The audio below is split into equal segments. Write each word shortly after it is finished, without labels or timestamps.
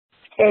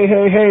Hey,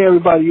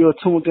 everybody. You are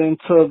tuned in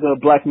to the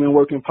Black Men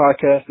Working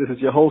Podcast. This is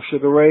your host,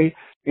 Sugar Ray.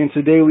 And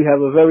today we have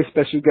a very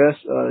special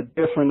guest, a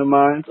dear friend of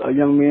mine, a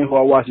young man who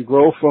I watched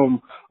grow from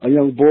a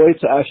young boy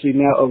to actually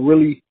now a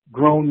really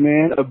grown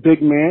man, a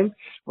big man,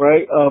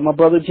 right? My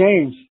brother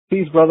James.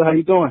 Peace, brother. How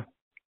you doing?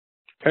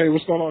 Hey,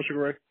 what's going on,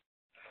 Sugar Ray?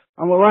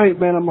 I'm all right,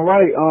 man. I'm all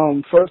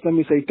right. First, let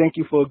me say thank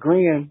you for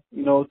agreeing,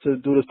 to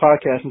do this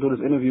podcast and do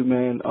this interview,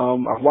 man.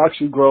 I've watched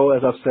you grow,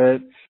 as I've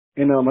said,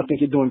 and I think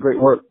you're doing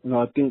great work.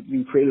 I think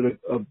you created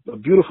a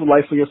beautiful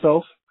life for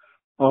yourself,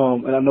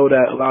 and I know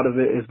that a lot of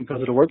it is because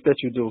of the work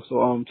that you do.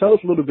 So, tell us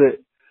a little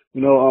bit,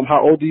 how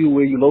old are you,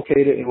 where you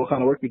located, and what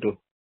kind of work you do?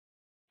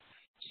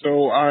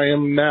 So I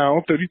am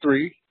now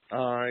 33.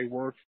 I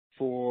work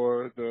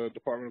for the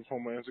Department of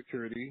Homeland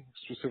Security,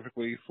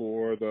 specifically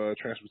for the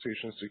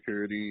Transportation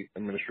Security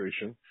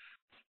Administration,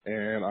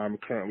 and I'm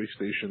currently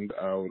stationed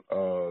out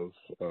of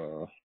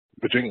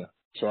Virginia.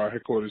 So our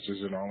headquarters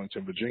is in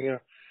Arlington,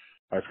 Virginia.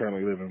 I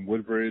currently live in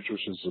Woodbridge,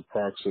 which is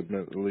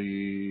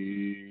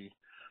approximately,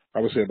 I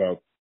would say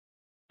about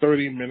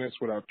 30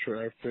 minutes without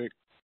traffic.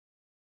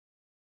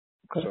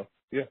 Okay. So,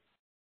 yeah.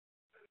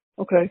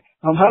 Okay.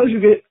 How did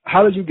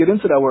you get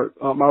into that work?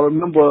 I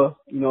remember,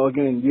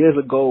 again, years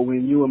ago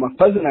when you and my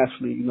cousin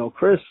actually,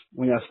 Chris,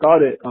 when y'all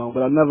started,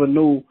 but I never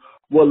knew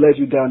what led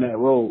you down that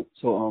road.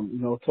 So,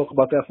 talk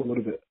about that for a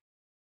little bit.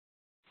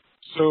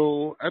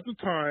 So at the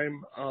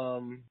time,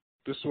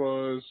 this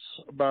was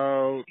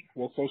about,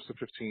 close to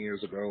 15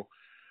 years ago.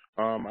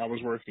 I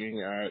was working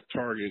at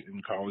Target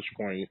in College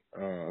Point,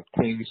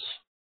 Queens,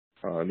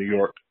 New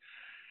York.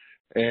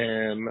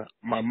 And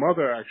my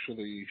mother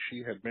actually, she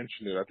had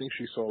mentioned it. I think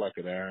she saw like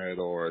an ad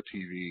or a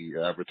TV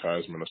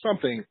advertisement or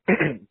something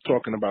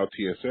talking about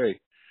TSA.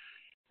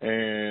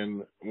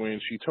 And when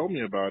she told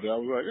me about it, I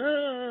was like,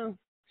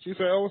 She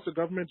said, oh, it's a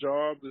government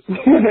job. This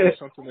is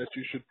something that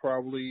you should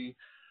probably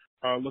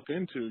look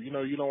into. You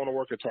don't want to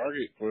work at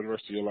Target for the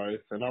rest of your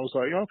life. And I was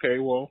like, okay,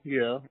 well,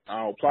 yeah,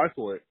 I'll apply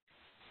for it.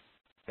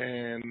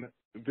 And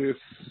this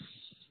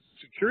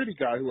security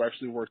guy who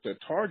actually worked at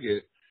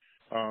Target,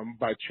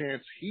 by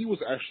chance, he was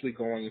actually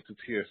going into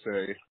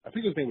TSA. I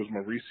think his name was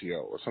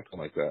Mauricio or something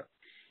like that.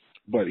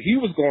 But he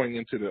was going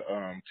into the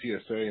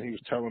TSA, and he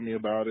was telling me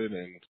about it,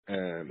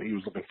 and he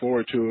was looking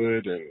forward to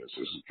it, and it's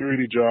a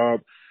security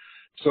job.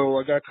 So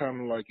I got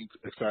kind of like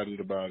excited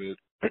about it.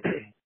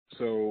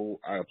 So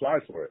I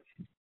applied for it.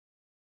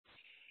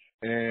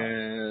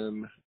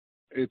 And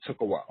it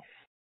took a while.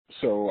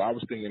 So I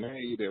was thinking,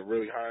 hey, they're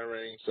really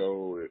hiring,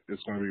 so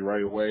it's going to be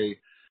right away.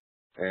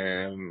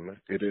 And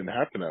it didn't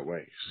happen that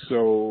way.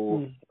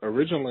 So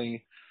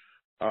originally,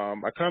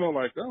 I kind of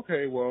like,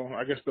 okay, well,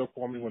 I guess they'll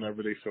call me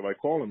whenever they feel like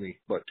calling me.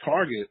 But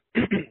Target,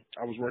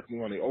 I was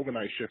working on the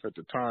overnight shift at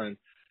the time,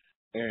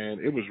 and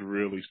it was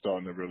really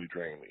starting to really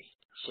drain me.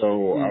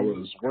 So I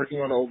was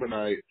working on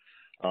overnight,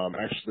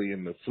 actually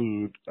in the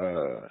food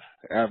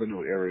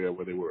avenue area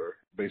where they were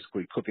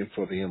basically cooking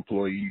for the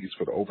employees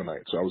for the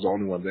overnight. So I was the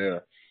only one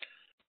there.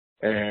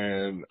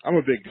 And I'm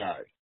a big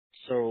guy.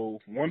 So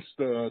once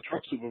the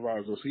truck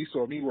supervisor, he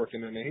saw me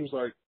working in there, he was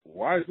like,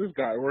 why is this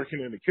guy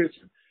working in the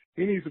kitchen?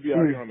 He needs to be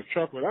out here on the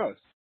truck with us.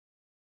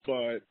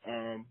 But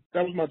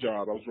that was my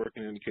job. I was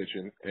working in the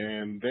kitchen.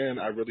 And then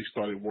I really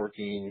started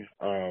working,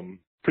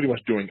 pretty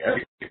much doing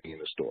everything in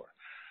the store.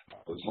 I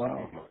was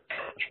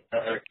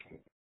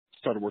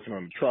started working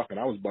on the truck, and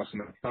I was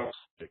busting up trucks.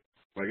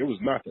 Like, it was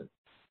nothing.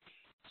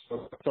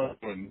 So I started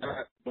doing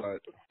that, but I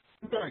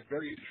was like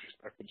very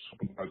disrespectful to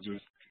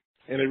supervisors.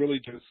 And it really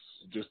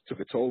just took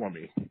a toll on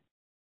me.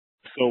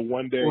 So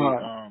one day,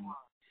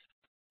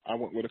 I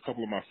went with a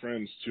couple of my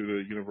friends to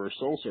the Universal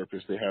Soul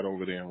Circus they had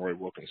over there in Roy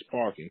Wilkins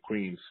Park in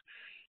Queens.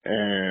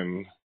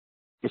 And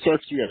the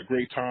circus, we had a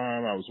great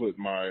time. I was with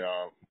my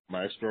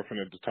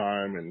ex-girlfriend at the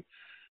time, and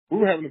we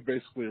were having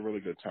basically a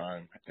really good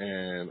time.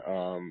 And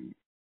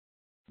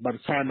by the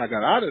time I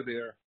got out of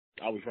there,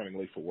 I was running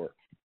late for work.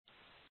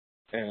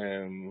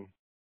 And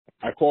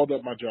I called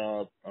up my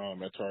job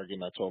at Target,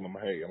 and I told them,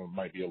 hey, I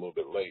might be a little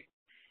bit late.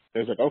 They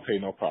was like, okay,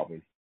 no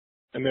problem.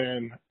 And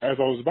then as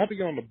I was about to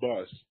get on the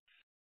bus,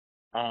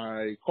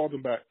 I called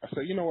them back. I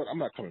said, you know what? I'm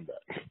not coming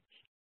back.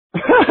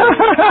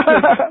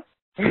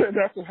 And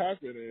that's what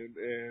happened.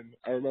 And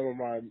I remember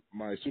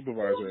my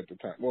supervisor at the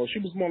time. Well, she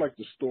was more like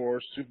the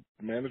store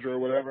manager or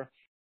whatever.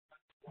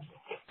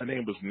 Her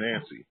name was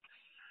Nancy.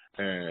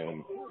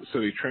 And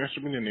so they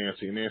transferred me to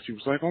Nancy. And Nancy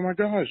was like, oh, my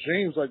gosh,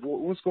 James, like,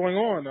 what's going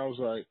on? And I was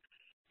like,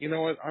 you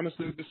know what?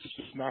 Honestly, this is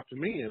just not for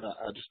me, and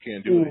I just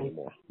can't do it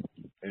anymore.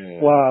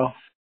 And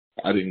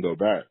I didn't go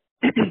back.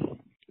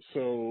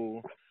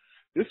 So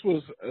this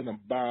was in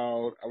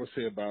about, I would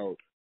say about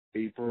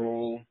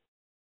April.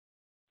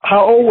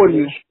 How old were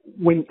you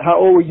when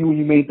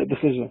you made the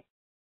decision?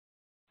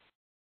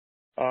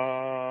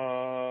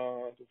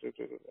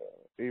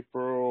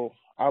 April.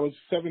 I was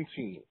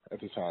 17 at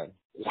the time.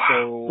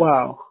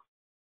 Wow.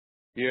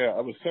 Yeah,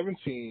 I was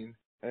 17,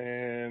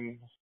 and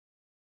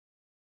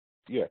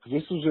yeah, because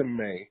this was in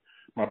May.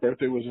 My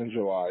birthday was in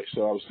July,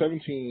 so I was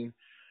 17,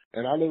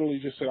 and I literally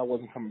just said I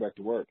wasn't coming back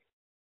to work.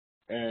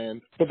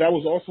 But that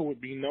was also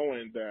with me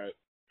knowing that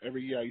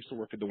every year I used to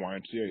work at the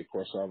YMCA,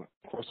 Cross Island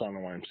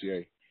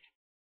YMCA.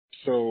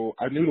 So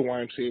I knew the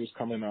YMCA was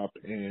coming up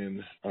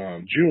in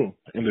June.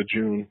 In the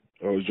June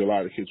or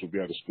July, the kids would be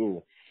out of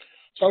school.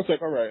 So I was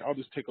like, all right, I'll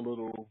just take a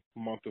little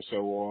month or so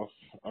off,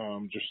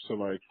 just to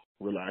like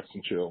relax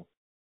and chill.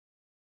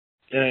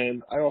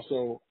 And I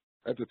also,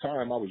 at the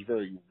time, I was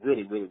really,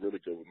 really good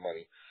with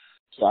money.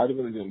 So I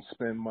really didn't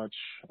spend much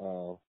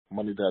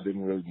money that I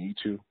didn't really need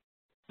to.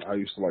 I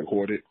used to like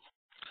hoard it.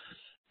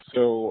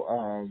 So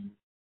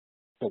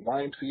the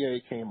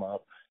YMCA came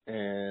up,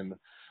 and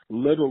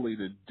literally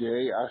the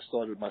day I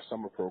started my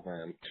summer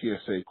program,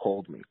 TSA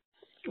called me.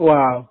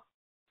 Wow.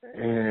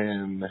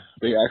 And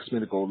they asked me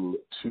to go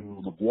to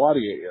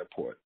LaGuardia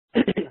Airport.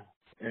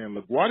 And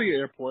LaGuardia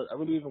Airport, I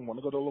really didn't want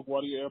to go to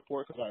LaGuardia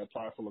Airport because I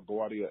applied for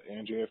LaGuardia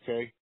and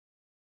JFK.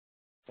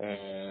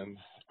 And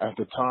at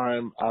the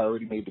time, I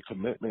already made the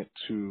commitment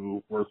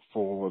to work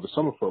for the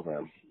summer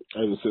program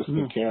as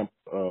assistant camp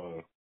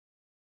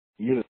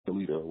unit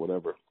leader or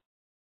whatever.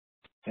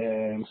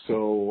 And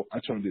so I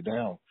turned it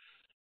down.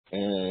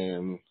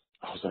 And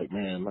I was like,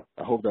 man,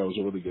 I hope that was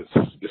a really good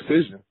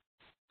decision.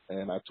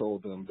 And I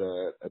told them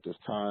that at this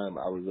time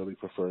I would really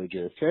prefer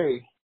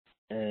JFK,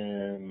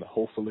 and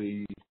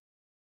hopefully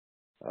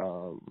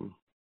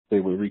they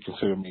would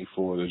reconsider me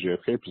for the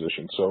JFK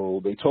position. So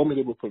they told me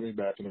they would put me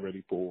back in the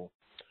ready pool,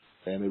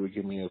 and they would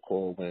give me a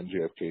call when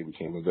JFK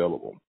became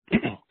available.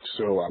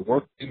 So I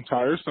worked the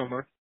entire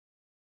summer,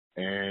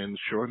 and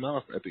sure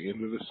enough, at the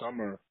end of the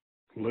summer,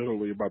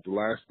 literally about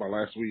my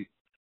last week,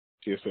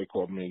 TSA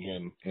called me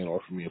again and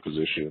offered me a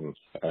position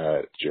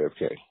at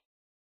JFK.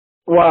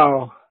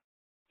 Wow.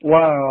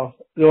 Wow,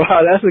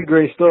 that's a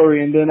great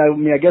story. And then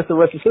I guess the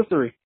rest is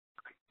history.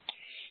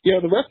 Yeah,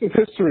 the rest is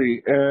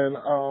history. And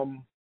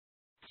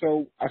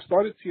so I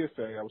started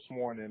TSA. I was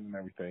sworn in and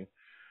everything,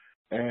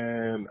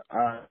 and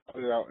I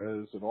started out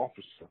as an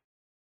officer,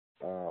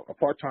 a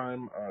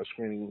part-time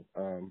screening.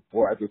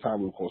 Well, at the time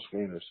we were called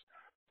screeners,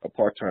 a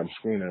part-time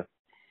screener,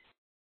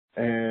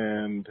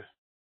 and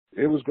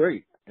it was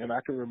great. And I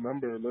can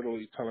remember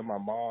literally telling my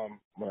mom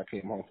when I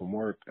came home from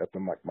work after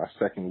my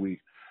second week,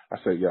 I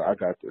said, "Yeah, I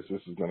got this.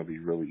 This is going to be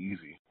really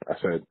easy." I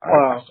said,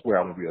 "I swear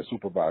I'm going to be a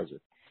supervisor."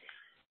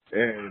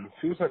 And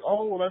she was like,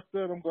 "Oh, well, that's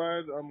good. I'm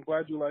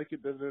glad you like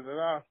it." Da da da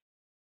da.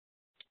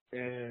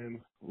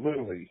 And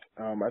literally,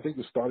 I think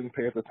the starting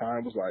pay at the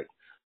time was like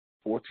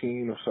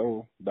 $14 or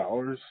so.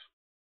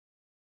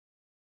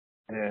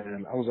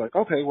 And I was like,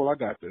 "Okay, well, I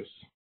got this."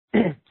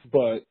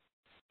 But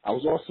I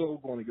was also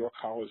going to York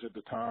College at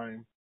the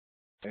time,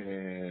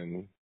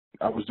 and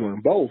I was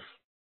doing both.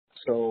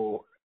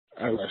 So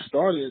as I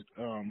started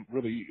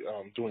really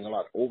doing a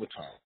lot of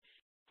overtime.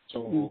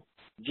 So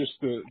just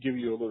to give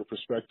you a little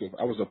perspective,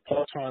 I was a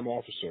part-time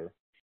officer.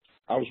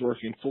 I was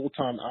working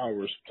full-time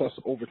hours plus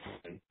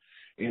overtime.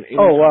 And anytime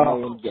I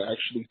wanted to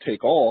actually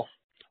take off,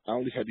 I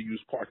only had to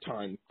use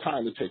part-time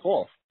time to take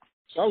off.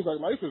 So I was like,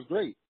 life is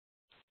great.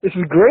 This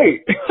is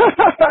great.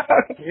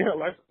 Yeah,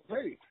 life is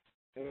great.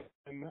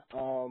 And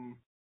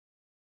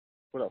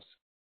what else?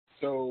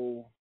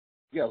 So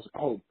yeah, I was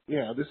like, oh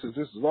yeah, this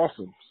is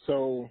awesome.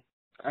 So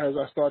as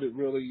I started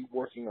really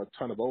working a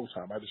ton of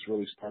overtime, I just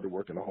really started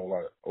working a whole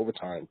lot of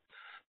overtime.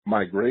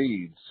 My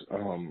grades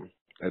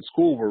at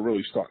school were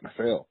really starting to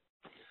fail.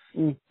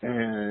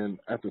 And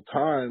at the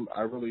time,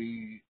 I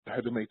really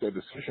had to make that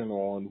decision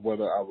on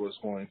whether I was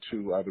going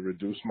to either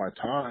reduce my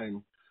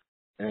time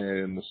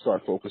and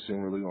start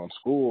focusing really on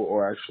school,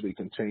 or actually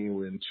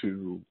continuing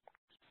to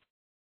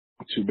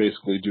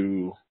basically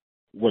do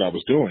what I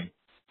was doing.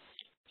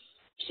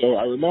 So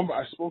I remember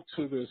I spoke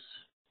to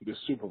this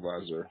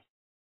supervisor,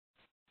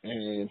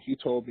 and he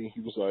told me,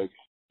 he was like,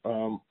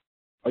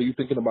 "Are you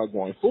thinking about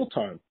going full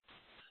time?"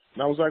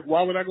 And I was like,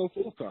 "Why would I go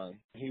full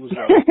time?" He was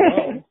like,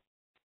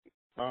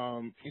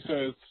 "Well," he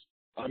says,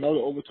 "I know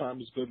the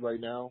overtime is good right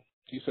now."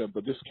 He said,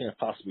 "But this can't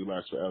possibly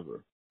last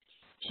forever.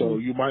 So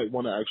you might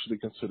want to actually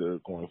consider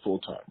going full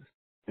time."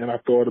 And I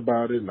thought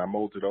about it, and I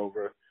mulled it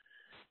over,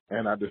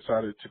 and I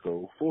decided to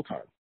go full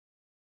time.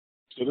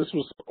 So this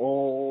was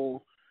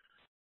all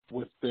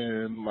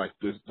within like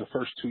the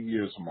first 2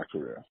 years of my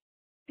career.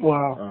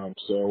 Wow.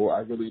 So I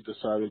really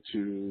decided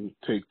to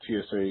take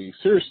TSA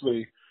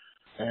seriously,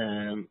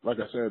 and like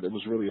I said, it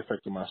was really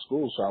affecting my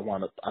school. So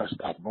I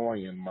stopped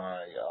going in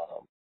my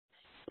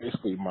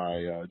basically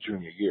my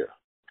junior year.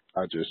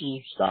 I just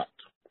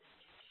stopped.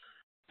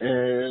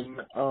 And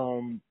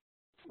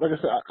like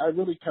I said, I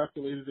really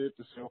calculated it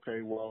to say,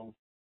 okay, well,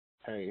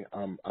 hey,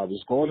 I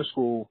was going to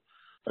school.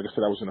 Like I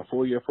said, I was in a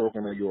 4-year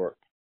program in York,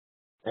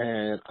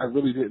 and I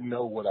really didn't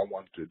know what I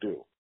wanted to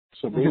do.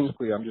 So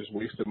basically, I'm just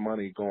wasting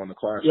money going to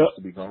classes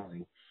to be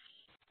going,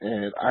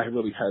 and I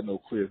really had no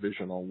clear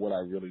vision on what I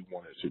really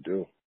wanted to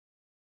do.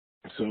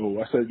 So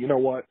I said, you know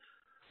what?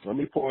 Let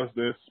me pause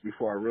this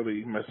before I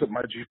really mess up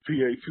my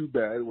GPA too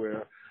bad,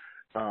 where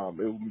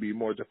it would be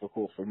more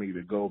difficult for me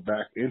to go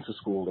back into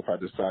school if I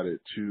decided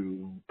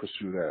to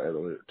pursue that at a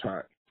later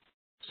time.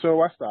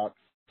 So I stopped,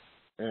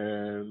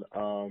 and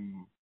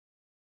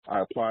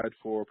I applied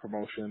for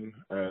promotion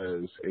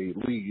as a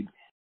lead,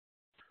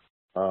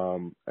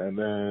 and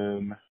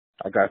then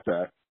I got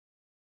that.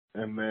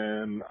 And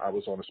then I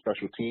was on a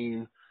special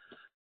team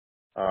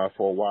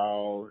for a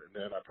while, and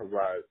then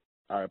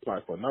I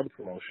applied for another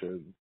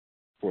promotion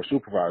for a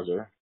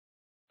supervisor.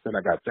 Then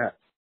I got that.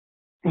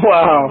 And then I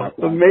Wow,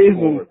 applied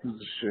amazing. for a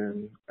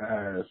position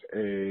as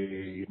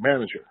a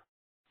manager,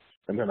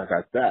 and then I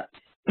got that.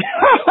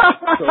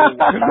 So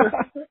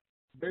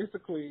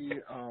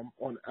basically,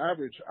 on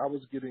average, I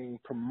was getting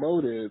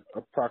promoted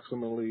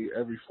approximately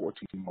every 14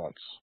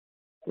 months.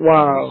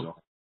 Wow.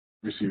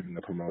 Receiving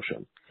the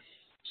promotion.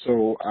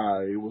 So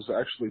I was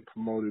actually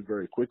promoted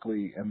very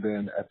quickly, and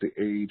then at the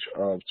age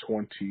of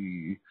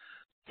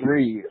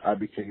 23, I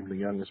became the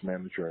youngest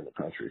manager in the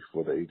country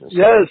for the agency.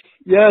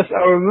 Yes,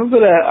 I remember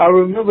that. I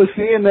remember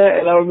seeing that,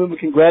 and I remember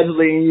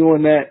congratulating you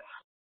on that.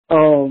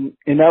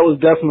 And that was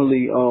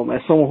definitely,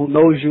 as someone who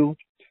knows you,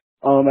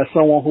 as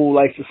someone who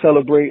likes to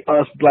celebrate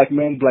us black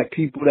men, black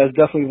people, that's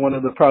definitely one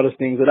of the proudest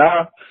things that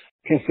I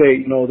can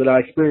say, that I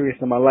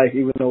experienced in my life,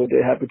 even though it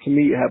did happen to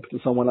me, it happened to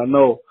someone I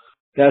know.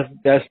 That's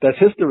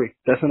history.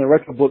 That's in the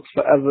record books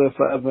forever and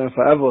forever and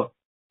forever.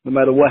 No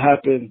matter what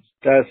happens,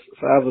 that's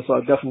forever. So I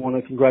definitely want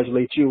to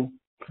congratulate you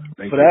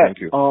for that. Thank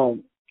you.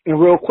 And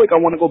real quick, I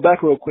want to go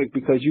back real quick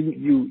because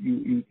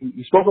you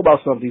spoke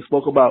about something. You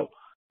spoke about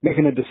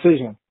making a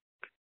decision,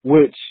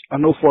 which I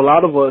know for a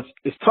lot of us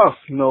is tough,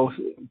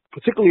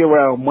 particularly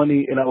around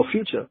money and our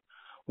future.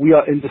 We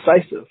are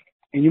indecisive.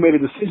 And you made a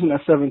decision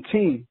at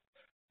 17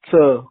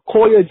 to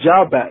call your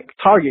job back.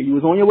 Target. You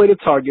was on your way to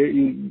Target.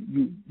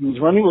 You was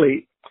running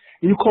late.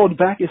 And you called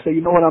back and said,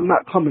 you know what, I'm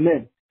not coming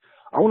in.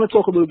 I want to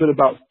talk a little bit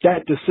about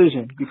that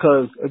decision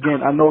because,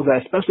 again, I know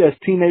that especially as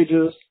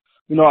teenagers,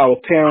 our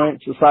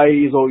parents,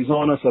 society is always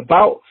on us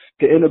about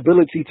the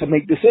inability to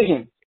make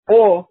decisions.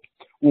 Or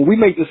when we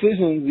make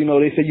decisions,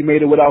 they say you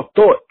made it without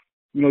thought.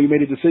 You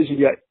made a decision,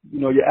 yet,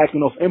 you're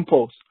acting off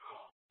impulse.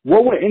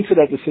 What went into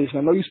that decision?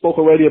 I know you spoke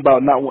already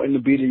about not wanting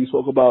to be there. You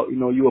spoke about,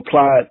 you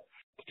applied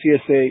to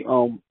TSA.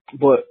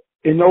 But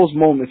in those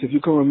moments, if you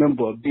can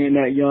remember being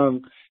that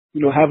young,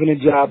 having a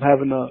job,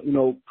 having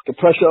the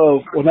pressure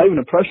of, or not even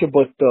the pressure,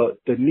 but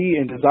the need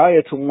and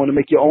desire to want to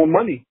make your own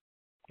money.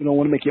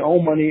 Want to make your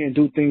own money and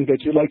do things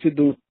that you like to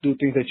do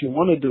things that you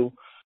want to do.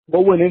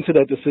 What went into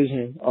that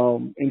decision?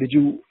 And did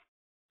you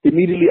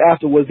immediately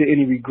after, was there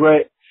any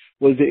regret?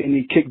 Was there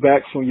any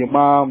kickback from your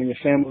mom and your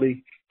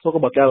family? Talk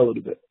about that a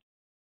little bit.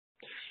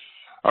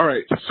 All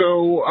right.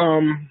 So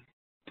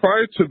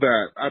prior to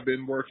that, I've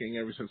been working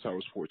ever since I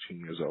was 14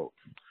 years old.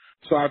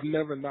 So I've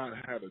never not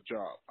had a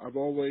job. I've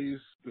always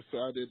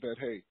decided that,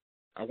 hey,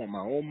 I want my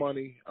own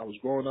money. I was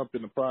growing up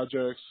in the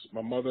projects.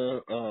 My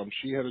mother,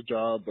 she had a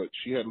job, but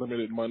she had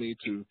limited money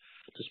to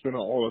spend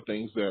on all the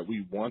things that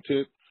we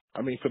wanted.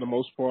 I mean, for the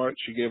most part,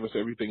 she gave us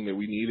everything that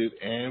we needed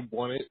and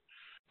wanted.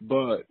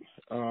 But,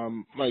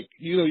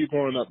 you're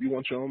growing up, you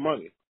want your own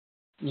money.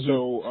 Mm-hmm.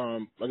 So,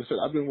 like I said,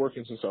 I've been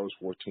working since I was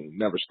 14,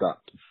 never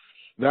stopped.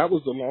 That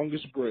was the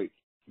longest break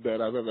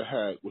that I've ever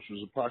had, which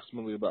was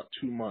approximately about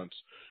 2 months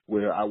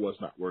where I was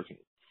not working.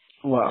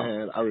 Wow.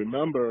 And I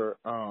remember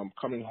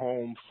coming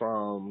home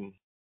from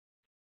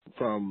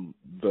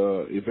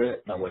the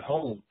event, and I went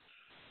home,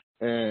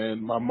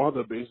 and my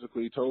mother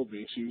basically told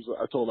me,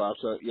 I told her, I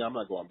said, yeah, I'm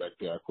not going back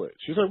there, I quit.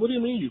 She's like, what do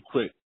you mean you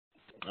quit?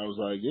 I was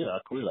like, yeah, I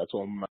quit. I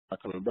told them I'm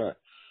not coming back.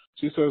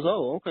 She says,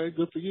 oh, okay,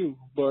 good for you.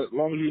 But as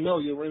long as you know,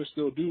 your rent is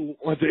still due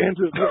at the end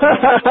of the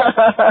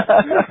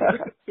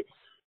month.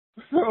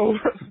 So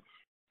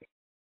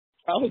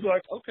I was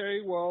like, okay,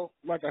 well,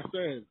 like I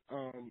said,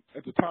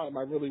 at the time,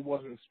 I really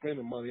wasn't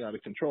spending money out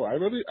of control. I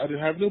didn't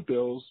have no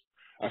bills.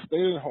 I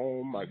stayed at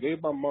home. I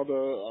gave my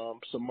mother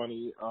some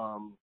money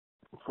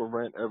for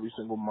rent every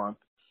single month.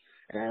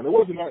 And it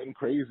wasn't nothing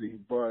crazy,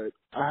 but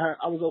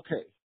I was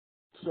okay.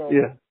 So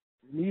yeah.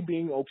 Me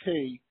being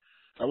okay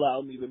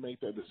allowed me to make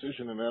that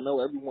decision. And I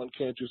know everyone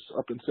can't just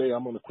up and say,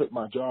 I'm going to quit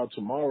my job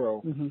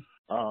tomorrow,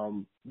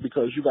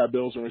 because you got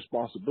bills and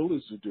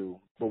responsibilities to do.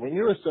 But when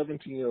you're a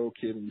 17-year-old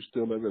kid and you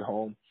still live at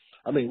home,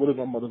 I mean, what is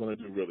my mother going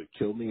to do, really?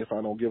 Kill me if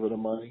I don't give her the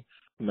money?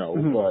 No,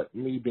 but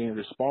me being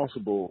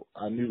responsible,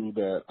 I knew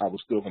that I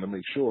was still going to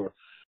make sure,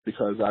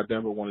 because I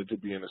never wanted to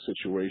be in a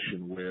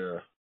situation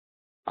where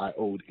I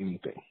owed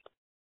anything.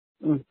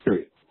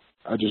 Period.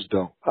 I just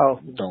don't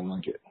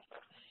like it.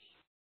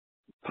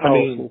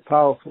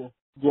 Powerful.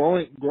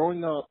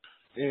 Growing up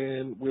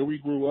and where we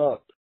grew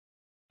up,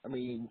 I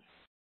mean,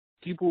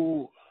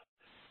 people,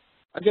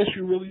 I guess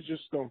you really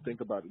just don't think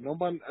about it.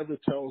 Nobody ever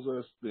tells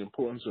us the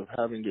importance of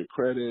having good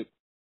credit.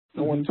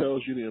 No one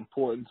tells you the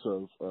importance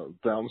of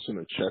balancing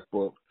a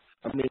checkbook.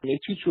 I mean, they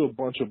teach you a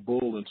bunch of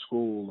bull in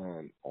school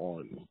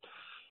on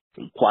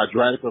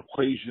quadratic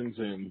equations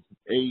and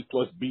A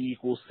plus B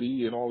equals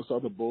C and all this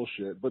other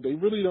bullshit, but they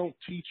really don't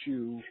teach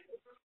you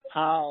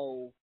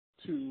how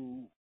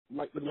to,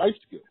 like, the life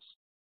skills.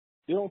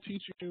 They don't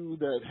teach you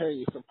that,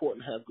 hey, it's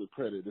important to have good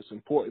credit. It's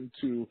important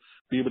to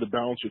be able to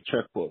balance your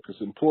checkbook.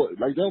 It's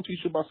important. Like, they don't teach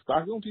you about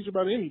stock. They don't teach you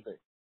about anything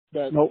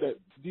that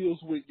deals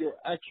with your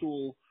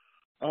actual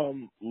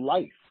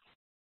life.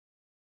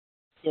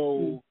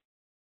 So,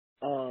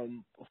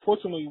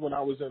 fortunately, when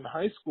I was in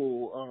high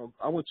school,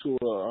 I went to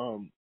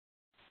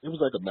it was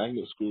like a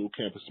magnet school,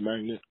 campus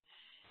magnet.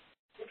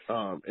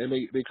 And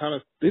they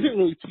didn't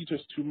really teach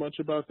us too much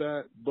about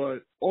that,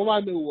 but all I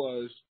knew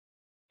was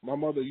my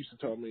mother used to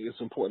tell me it's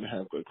important to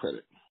have good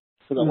credit.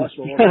 Because I watched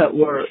my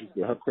mother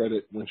get her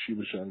credit when she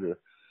was younger.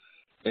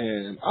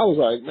 And I was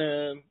like,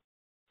 man,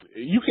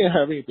 you can't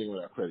have anything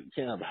without credit. You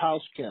can't have a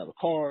house, you can't have a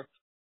car.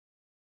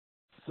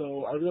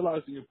 So I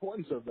realized the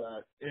importance of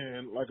that.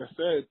 And like I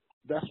said,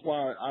 that's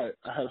why I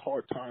had a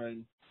hard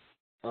time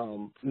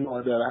knowing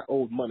that I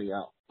owed money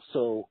out.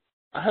 So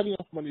I had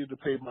enough money to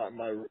pay my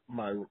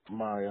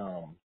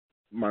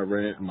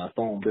rent and my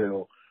phone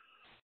bill.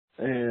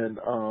 And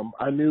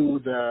I knew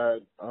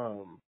that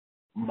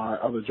my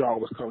other job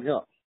was coming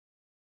up.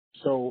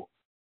 So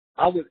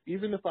I would,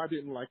 even if I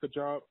didn't like a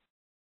job,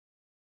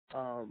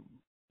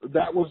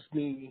 that was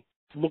me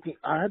looking.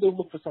 I had to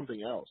look for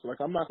something else. Like,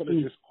 I'm not going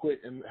to just quit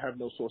and have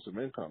no source of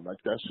income. Like,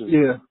 that's just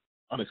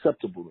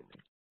unacceptable to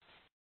me.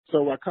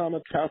 So I kind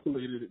of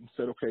calculated it and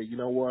said, okay, you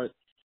know what?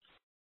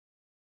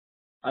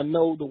 I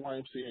know the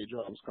YMCA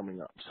job is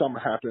coming up. Summer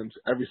happens.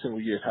 Every single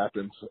year it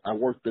happens. I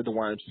worked at the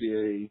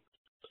YMCA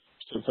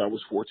since I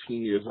was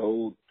 14 years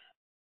old.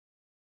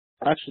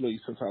 Actually,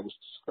 since I was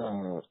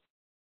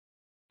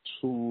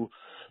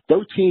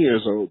 13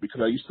 years old,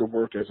 because I used to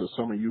work as a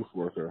summer youth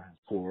worker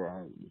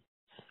for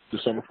the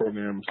summer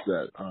programs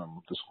that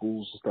the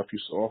schools and stuff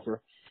used to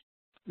offer.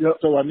 Yep.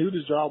 So I knew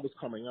the job was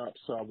coming up,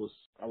 so I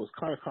was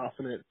kind of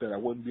confident that I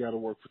wouldn't be out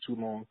of work for too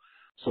long.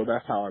 So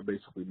that's how I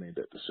basically made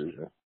that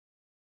decision.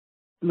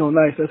 No,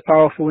 nice. That's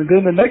powerful. And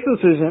then the next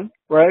decision,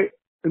 right,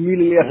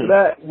 immediately after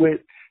that,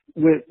 with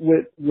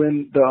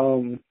when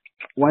the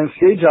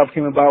YMCA job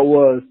came about,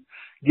 was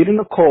getting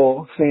a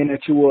call saying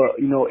that you were,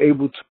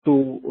 able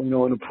to,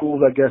 and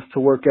approved, I guess, to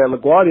work at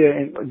LaGuardia,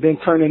 and then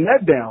turning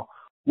that down.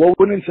 What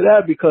went into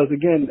that? Because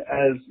again,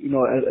 as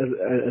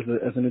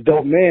an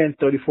adult man,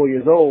 34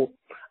 years old,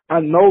 I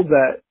know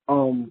that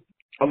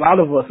a lot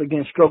of us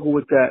again struggle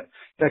with that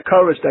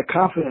courage, that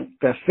confidence,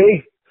 that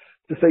faith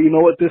to say, you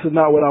know what, this is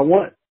not what I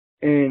want,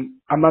 and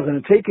I'm not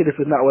going to take it if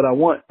it's not what I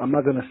want. I'm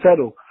not going to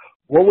settle.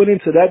 What went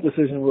into that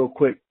decision, real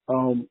quick,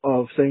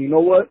 of saying, you know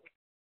what,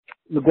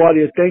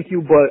 LaGuardia, thank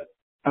you, but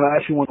I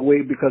actually want to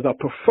wait because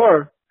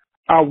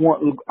I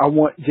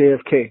want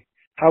JFK.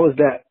 How was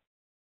that?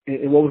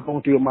 And what was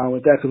going through your mind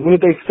with that? Because when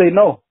did they say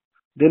no?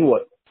 Then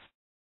what?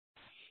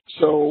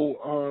 So,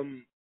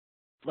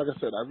 like I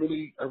said, I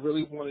really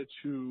wanted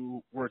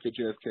to work at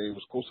JFK. It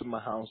was closer to my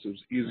house. It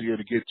was easier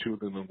to get to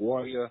than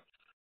LaGuardia.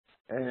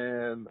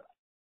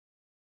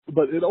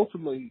 But it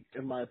ultimately,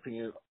 in my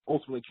opinion,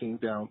 came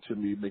down to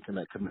me making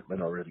that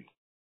commitment already.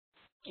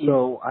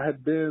 So I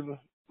had been,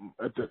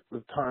 at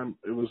the time,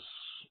 it was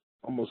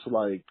almost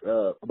like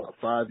about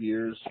 5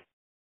 years.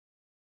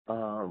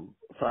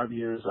 5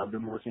 years I've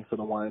been working for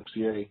the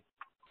YMCA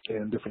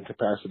in different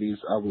capacities.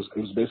 It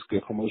was basically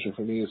a promotion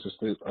for me,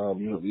 assistant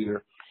unit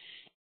leader.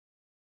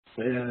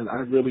 And I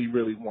really,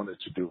 really wanted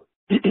to do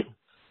it.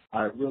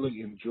 I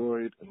really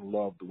enjoyed and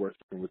loved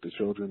working with the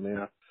children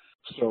there.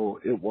 So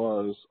it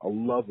was a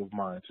love of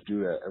mine to do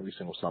that every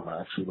single summer.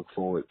 I actually look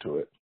forward to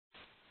it.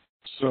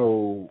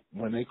 So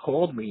when they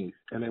called me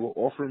and they were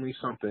offering me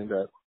something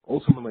that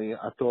ultimately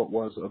I thought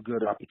was a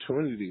good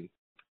opportunity,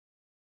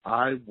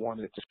 I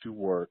wanted to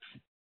work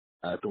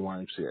at the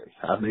YMCA.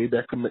 I made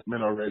that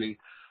commitment already.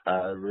 I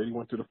already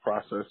went through the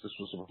process. This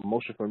was a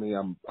promotion for me.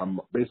 I'm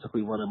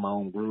basically running my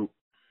own group,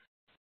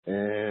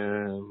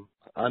 and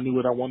I knew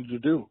what I wanted to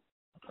do.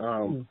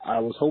 I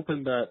was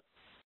hoping that,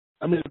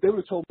 if they would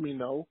have told me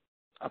no,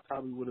 I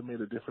probably would have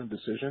made a different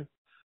decision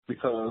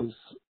because,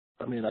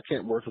 I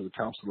can't work as a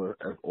counselor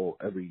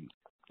every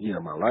year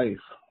of my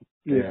life.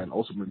 Yeah. And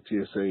ultimately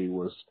TSA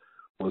was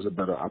a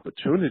better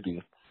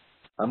opportunity.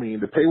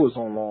 The pay was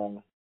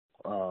on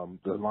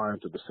the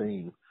lines of the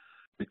same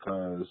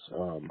because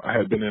I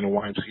had been in the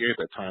YMCA at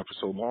that time for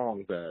so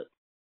long that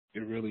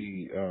it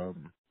really, I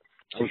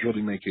was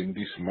really making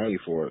decent money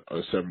for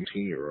a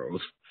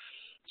 17-year-old.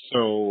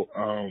 So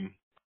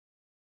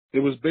it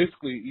was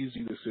basically an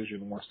easy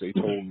decision once they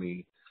told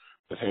me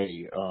that,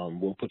 hey,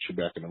 we'll put you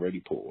back in the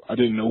ready pool. I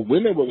didn't know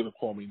when they were going to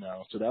call me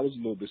now, so that was a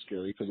little bit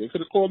scary because they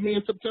could have called me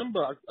in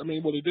September.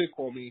 They did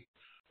call me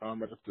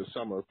after the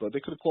summer, but they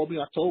could have called me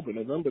October,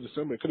 November,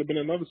 December. It could have been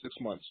another 6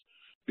 months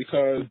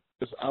because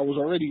I was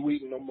already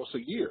waiting almost a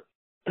year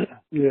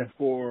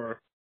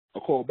for a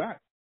call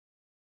back.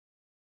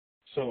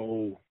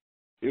 So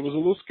it was a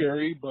little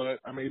scary, but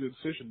I made a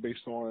decision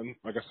based on,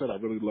 like I said, I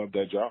really loved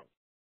that job.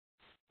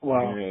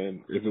 Wow.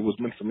 And if it was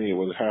meant for me, it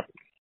would have happened.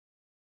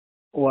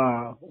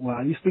 Wow.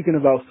 You're speaking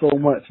about so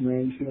much,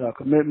 man. You're speaking about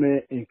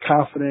commitment and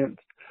confidence,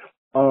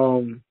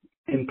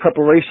 in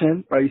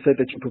preparation, right? You said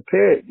that you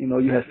prepared,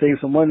 you had saved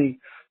some money.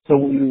 So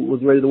when you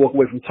was ready to walk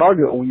away from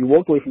Target, or when you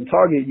walked away from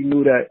Target, you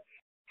knew that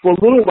for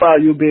a little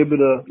while you'll be able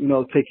to,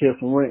 take care of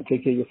some rent,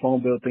 take care of your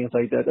phone bill, things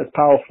like that. That's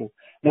powerful.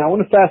 Now I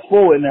want to fast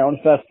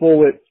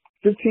forward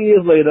 15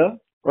 years later,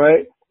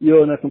 right?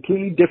 you're in a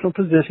completely different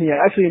position.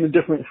 You're actually in a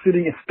different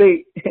city and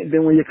state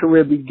than when your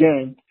career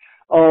began.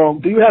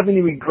 Do you have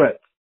any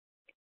regrets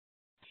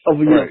of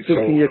your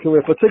 15-year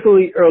career,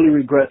 particularly early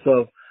regrets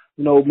of,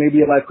 maybe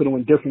your life could have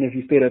went different if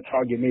you stayed at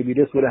Target. Maybe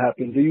this would have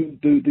happened. Do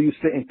you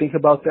sit and think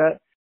about that?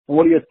 And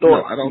what are your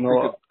thoughts?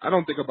 No, I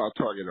don't think about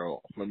Target at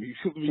all. Let me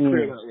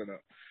clear that one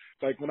up.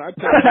 Like when I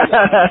tell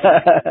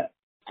you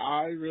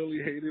I really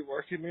hated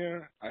working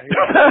there. I hated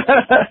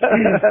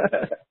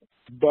it.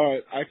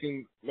 But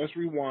let's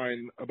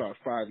rewind about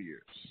 5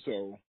 years.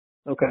 So,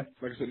 okay.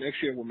 Like I said,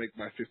 next year will make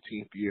my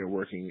 15th year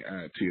working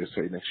at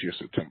TSA next year,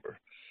 September.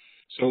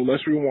 So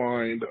let's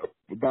rewind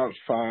about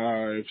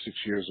 5-6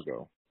 years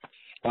ago.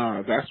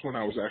 That's when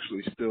I was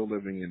actually still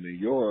living in New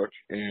York,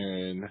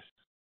 and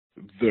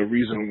the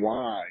reason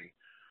why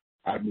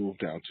I moved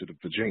down to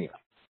Virginia.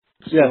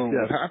 So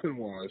what happened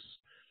was,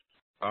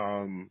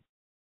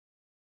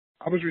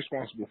 I was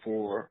responsible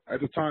for,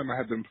 at the time I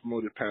had been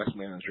promoted past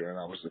manager, and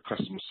I was the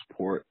customer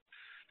support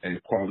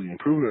and quality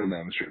improvement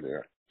manager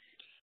there.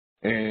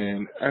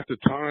 And at the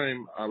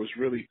time, I was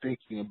really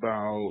thinking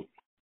about,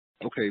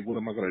 okay, what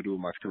am I going to do with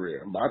my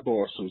career? My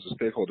boss, who's a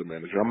stakeholder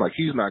manager, I'm like,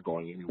 he's not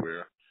going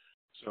anywhere.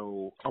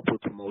 So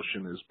upward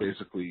promotion is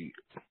basically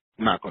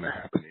not going to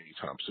happen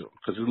anytime soon,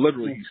 because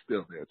literally he's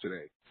still there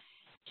today.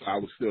 So I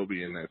would still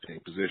be in that same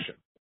position.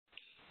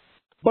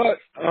 But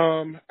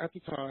at the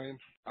time,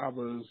 I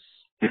was,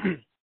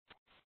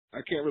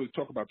 I can't really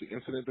talk about the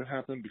incident that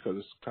happened because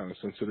it's kind of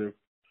sensitive,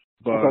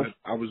 but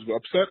I was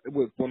upset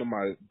with one of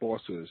my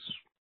bosses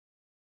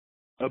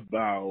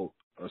about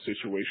a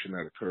situation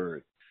that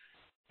occurred,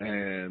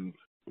 and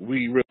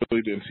we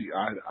really didn't see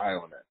eye to eye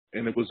on it.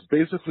 And it was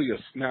basically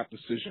a snap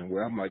decision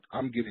where I'm like,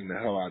 I'm getting the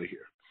hell out of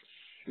here.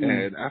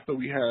 And after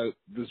we had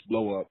this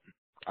blow up,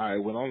 I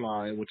went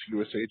online, went to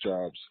USA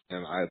Jobs,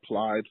 and I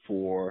applied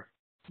for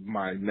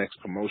my next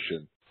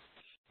promotion.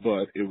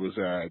 But it was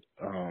at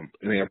an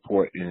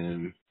airport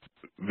in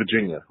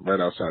Virginia,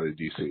 right outside of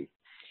D.C.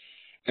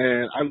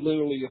 And I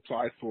literally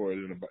applied for it.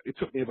 It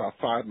took me about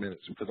 5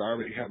 minutes because I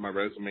already had my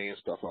resume and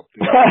stuff up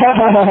there.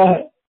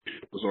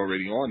 It was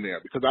already on there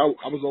because I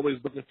was always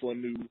looking for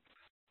new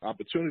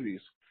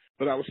opportunities.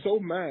 But I was so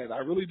mad, I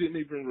really didn't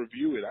even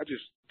review it. I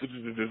just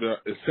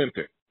sent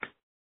it.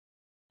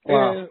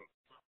 Wow. And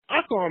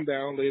I calmed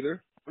down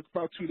later,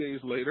 about 2 days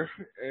later,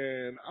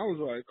 and I was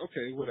like,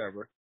 okay,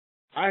 whatever.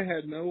 I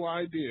had no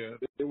idea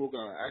that they were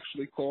going to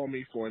actually call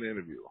me for an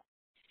interview.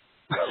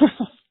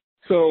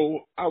 So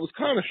I was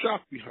kind of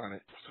shocked behind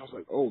it. So I was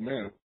like, oh,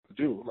 man,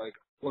 dude, like,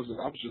 I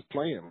was just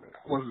playing.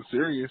 I wasn't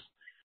serious.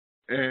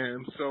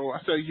 And so I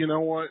said, you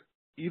know what?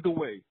 Either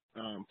way,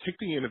 take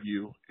the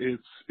interview.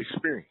 It's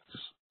experience.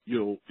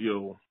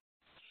 You'll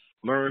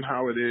learn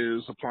how it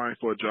is applying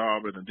for a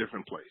job in a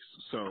different place.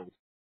 So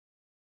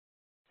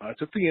I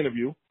took the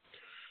interview.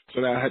 So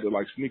now I had to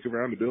like sneak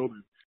around the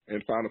building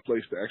and find a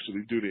place to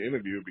actually do the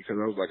interview because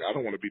I was like, I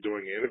don't want to be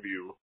doing an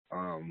interview.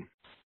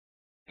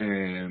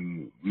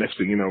 And next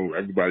thing you know,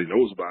 everybody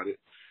knows about it.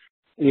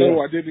 Yeah.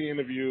 So I did the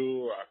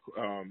interview.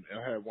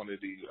 I had one of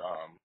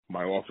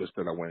my office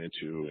that I went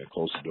into and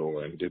closed the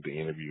door and did the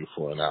interview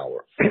for an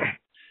hour.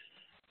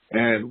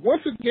 And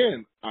once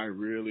again, I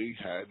really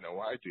had no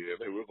idea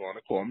they were going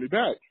to call me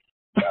back.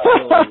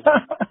 So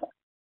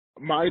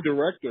my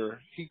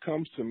director, he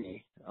comes to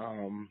me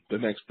the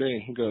next day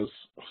and he goes,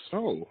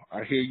 so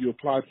I hear you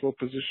applied for a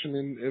position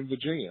in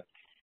Virginia.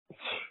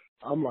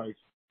 I'm like,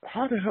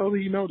 how the hell do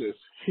you know this?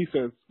 He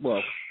says,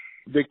 well,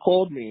 they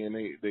called me and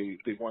they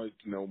wanted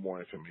to know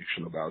more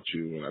information about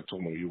you. And I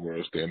told them you were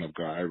a stand-up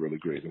guy, a really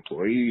great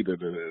employee,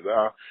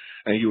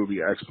 and you would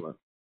be excellent.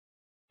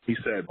 He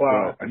said,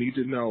 wow. But I need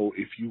to know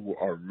if you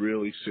are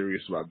really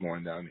serious about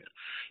going down there.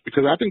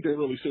 Because I think they're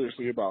really serious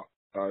about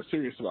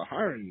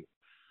hiring you.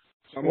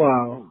 So I'm like,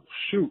 oh,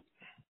 shoot.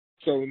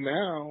 So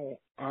now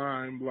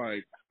I'm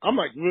like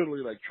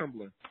literally like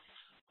trembling.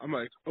 I'm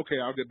like, okay,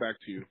 I'll get back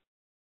to you.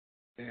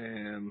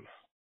 And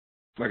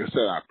like I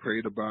said, I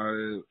prayed about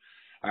it.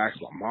 I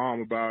asked my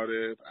mom about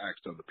it. I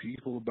asked other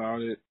people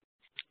about it.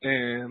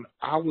 And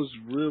I was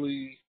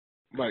really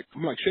like,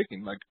 I'm like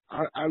shaking. Like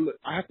I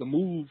have to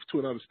move to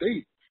another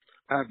state.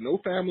 I have no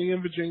family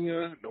in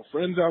Virginia, no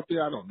friends out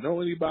there. I don't know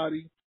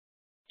anybody.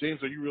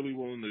 James, are you really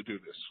willing to do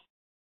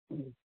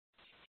this?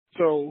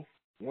 So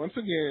once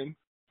again,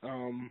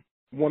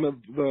 one of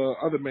the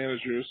other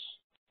managers,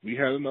 we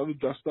had another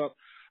dust up.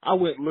 I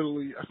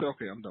said,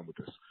 okay, I'm done with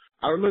this.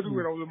 I literally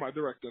went over to my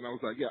director and I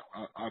was like, yeah,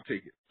 I'll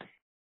take it.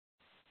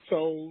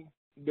 So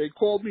they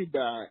called me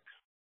back,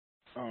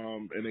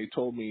 and they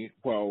told me,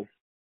 well,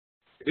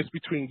 it's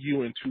between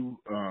you and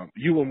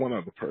one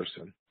other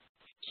person.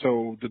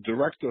 So the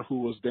director who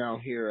was down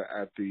here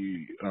at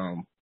the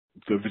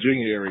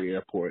Virginia area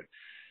airport,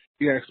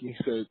 he asked me,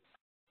 he said,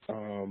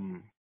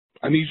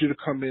 I need you to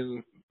come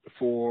in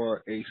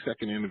for a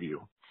second interview.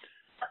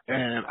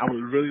 And I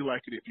would really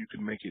like it if you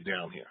could make it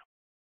down here.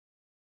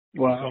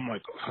 Wow. So I'm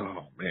like,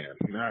 oh, man,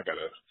 now I got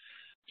to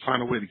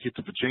find a way to get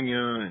to Virginia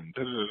and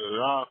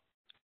da-da-da-da-da.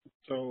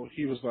 So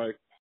he was like,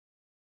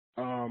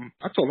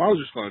 I told him I was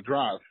just going to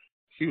drive.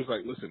 He was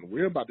like, listen,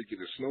 we're about to get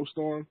a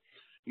snowstorm.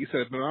 He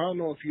said, now, I don't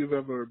know if you've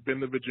ever been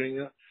to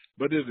Virginia,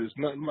 but it is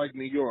nothing like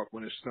New York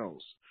when it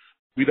snows.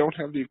 We don't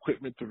have the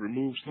equipment to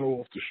remove snow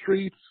off the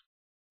streets,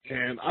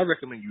 and I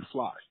recommend you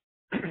fly.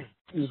 So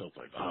it's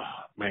like,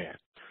 man.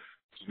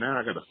 So now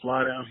I got to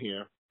fly down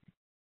here.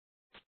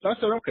 So I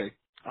said, okay,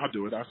 I'll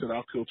do it. I said,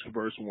 I'll kill two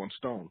birds with one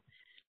stone.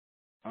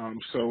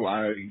 So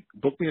I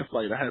booked me a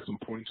flight. I had some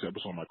points that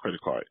was on my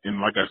credit card. And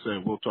like I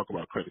said, we'll talk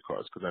about credit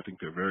cards because I think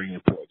they're very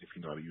important if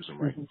you know how to use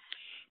them right.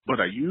 But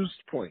I used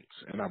points,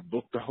 and I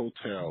booked a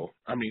hotel.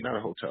 I mean, not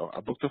a hotel. I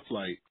booked a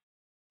flight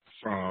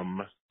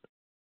from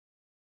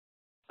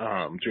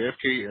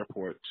JFK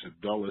Airport to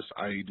Dulles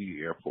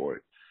IAD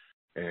Airport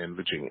in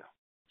Virginia.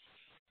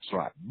 So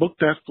I booked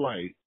that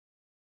flight.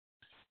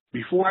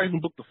 Before I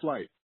even booked the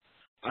flight,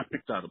 I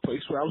picked out a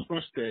place where I was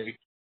going to stay.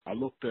 I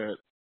looked at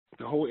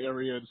the whole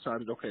area,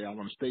 decided, okay, I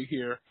want to stay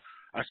here.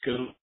 I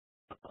scheduled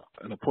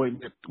an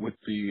appointment with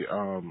the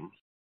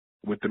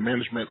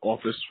management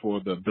office for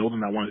the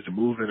building I wanted to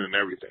move in and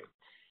everything.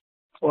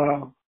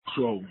 Wow.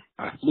 So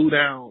I flew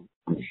down,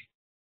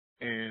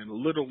 and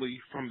literally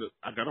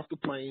I got off the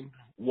plane,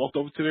 walked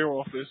over to their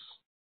office,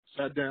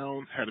 sat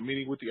down, had a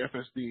meeting with the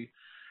FSD.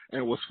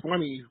 And what's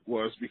funny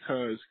was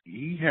because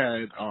he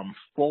had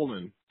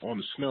fallen on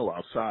the snow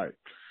outside,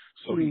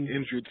 so he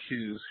injured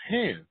his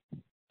hand.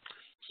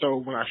 So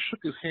when I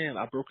shook his hand,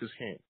 I broke his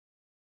hand.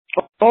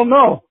 Oh,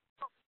 no.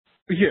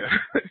 Yeah.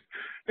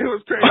 It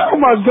was crazy. Oh,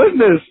 my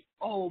goodness.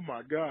 Oh,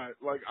 my God.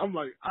 I'm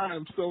like, I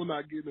am so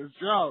not getting this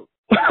job.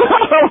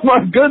 Oh,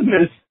 my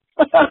goodness.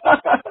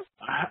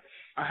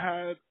 I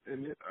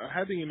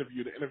had the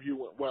interview. The interview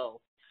went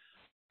well.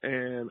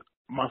 And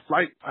my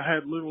flight, I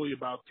had literally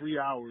about 3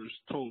 hours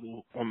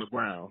total on the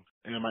ground.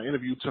 And my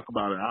interview took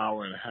about an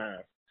hour and a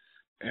half.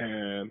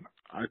 And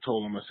I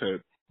told him, I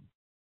said,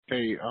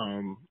 hey,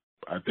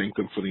 I thanked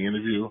him for the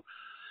interview.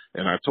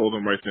 And I told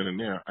him right then and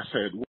there, I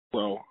said,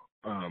 well,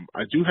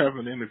 I do have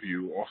an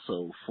interview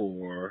also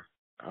for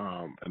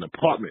an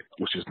apartment,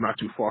 which is not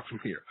too far from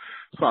here.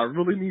 So I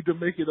really need to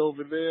make it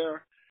over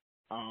there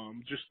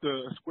just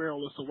to square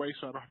all this away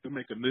so I don't have to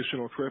make an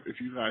additional trip if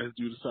you guys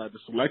do decide to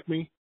select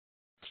me.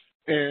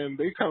 And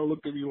they kind of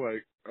looked at me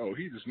like, oh,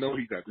 he just know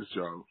he got this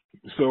job.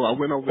 So I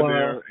went over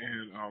there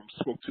and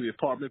spoke to the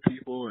apartment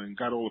people and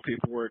got all the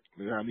paperwork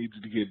that I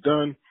needed to get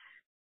done.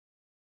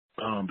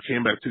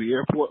 Came back to the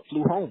airport,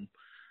 flew home.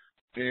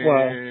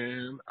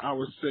 And I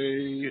would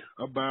say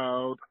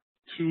about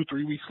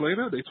 2-3 weeks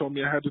later, they told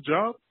me I had the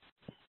job,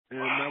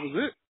 and that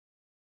was it.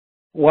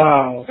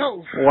 Wow.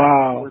 So,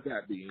 wow. With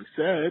that being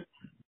said,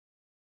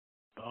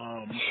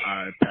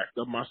 I packed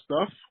up my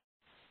stuff,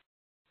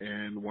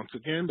 and once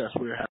again, that's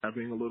where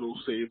having a little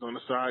saved on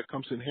the side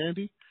comes in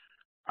handy.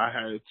 I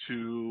had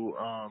to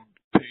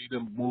pay to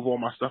move all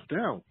my stuff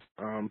down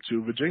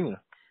to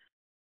Virginia.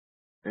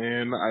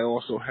 And I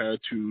also had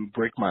to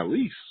break my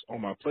lease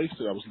on my place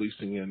that I was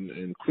leasing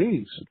in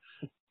Queens.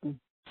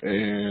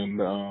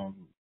 And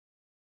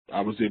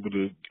I was able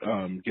to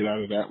get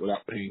out of that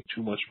without paying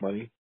too much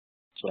money.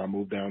 So I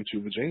moved down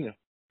to Virginia.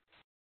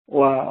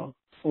 Wow.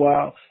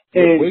 Wow.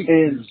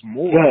 There's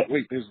more.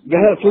 There's go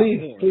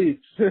ahead, please.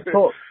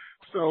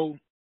 So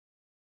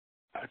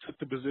I took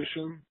the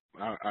position.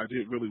 I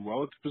did really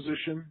well at the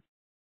position.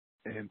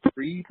 And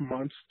 3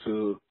 months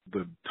to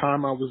the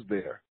time I was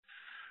there,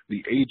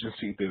 the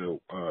agency did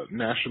a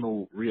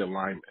national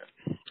realignment.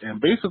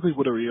 And basically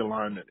what a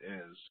realignment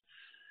is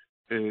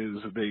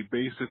they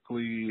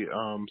basically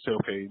say,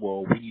 okay,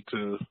 well, we need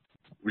to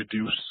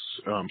reduce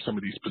some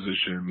of these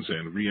positions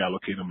and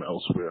reallocate them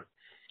elsewhere.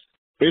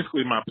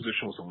 Basically, my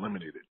position was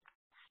eliminated.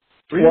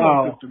 3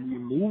 months after me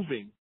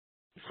moving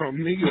from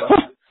New York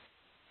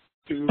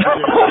to Virginia,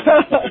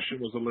 my position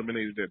was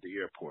eliminated at the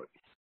airport.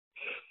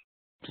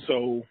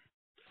 So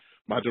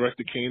my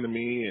director came to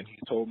me and he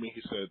told me,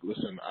 he said,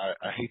 listen,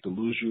 I hate to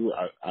lose you.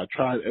 I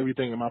tried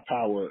everything in my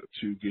power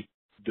to get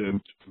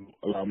them to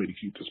allow me to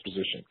keep this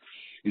position.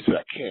 He said,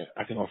 I can't.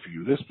 I can offer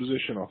you this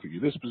position, offer you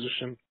this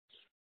position.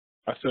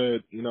 I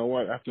said, you know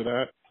what? After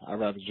that, I'd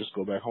rather just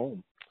go back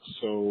home.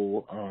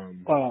 So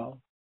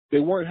they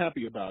weren't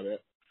happy about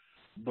it.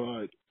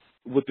 But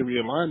with the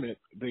realignment,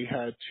 they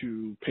had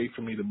to pay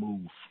for me to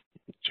move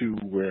to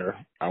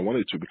where I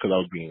wanted to because I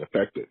was being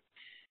affected.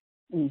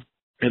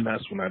 And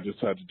that's when I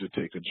decided to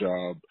take a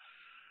job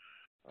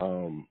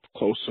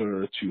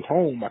closer to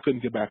home. I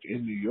couldn't get back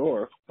in New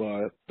York,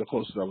 but the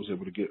closest I was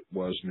able to get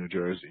was New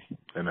Jersey.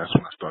 And that's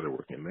when I started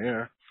working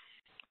there.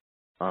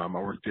 I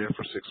worked there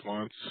for 6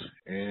 months,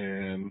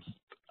 and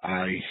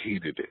I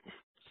hated it.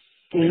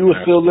 And you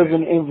were still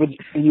living in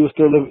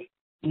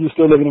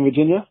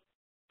Virginia?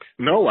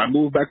 No, I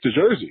moved back to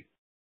Jersey.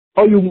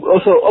 Oh,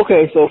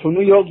 so from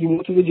New York you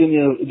moved to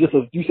Virginia.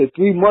 You said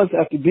 3 months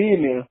after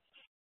being there.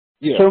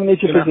 Yeah.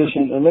 Terminate your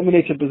position,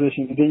 eliminate your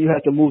position, and then you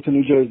had to move to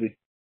New Jersey.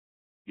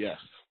 Yes.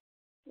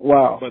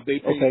 Wow. But they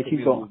paid for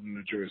me to move to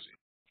New Jersey.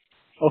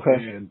 Okay.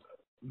 And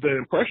the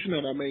impression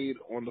that I made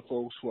on the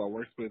folks who I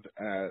worked with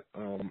at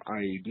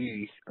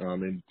IAD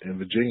in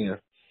Virginia,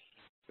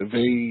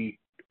 they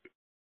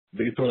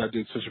they thought I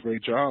did such a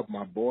great job.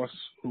 My boss,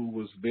 who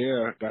was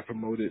there, got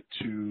promoted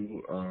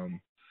to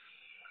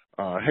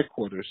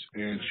headquarters,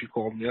 and she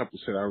called me up and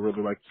said, "I'd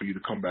really like for you to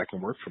come back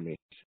and work for me."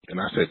 And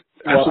I said,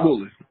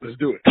 "Absolutely, let's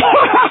do it."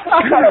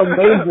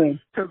 Amazing.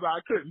 Because I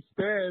couldn't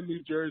stand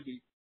New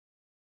Jersey,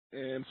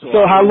 and so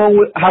how long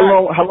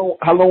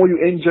were you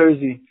in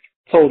Jersey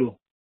total?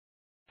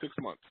 6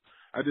 months.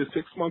 I did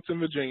 6 months in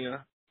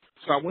Virginia.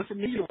 So I went from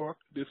New York,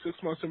 did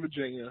 6 months in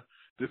Virginia,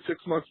 did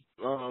 6 months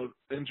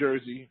in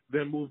Jersey,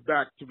 then moved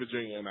back to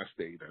Virginia, and I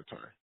stayed that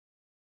time.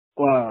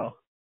 Wow.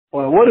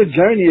 Well, what a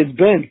journey it's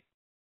been.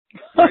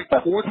 Like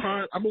 4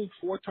 times. I moved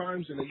 4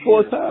 times in a year.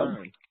 4 times.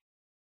 Time.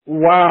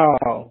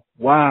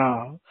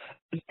 Wow.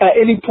 At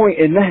any point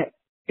in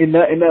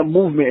that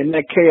movement, in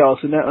that chaos,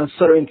 in that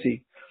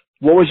uncertainty,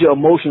 what was your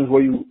emotions?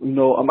 Were you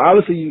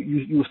obviously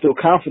you were still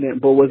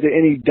confident, but was there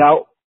any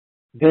doubt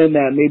then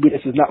that maybe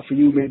this is not for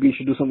you, maybe you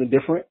should do something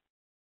different?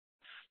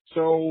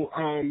 So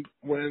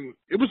when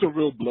it was a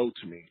real blow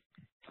to me,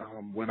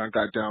 when I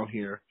got down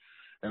here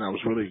and I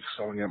was really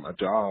excelling at my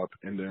job,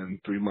 and then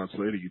 3 months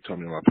later you tell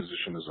me my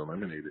position is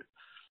eliminated.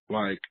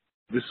 Like,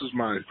 this is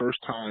my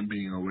first time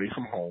being away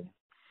from home.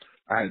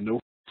 I had no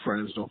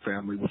friends, no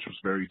family, which was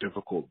very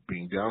difficult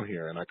being down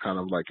here, and I kind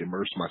of like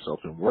immersed myself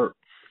in work.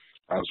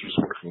 I was just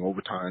working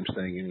overtime,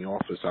 staying in the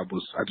office. I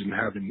didn't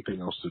have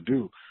anything else to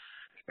do.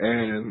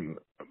 And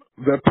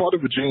that part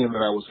of Virginia that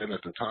I was in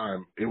at the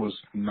time, it was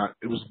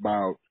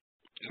about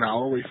an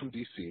hour away from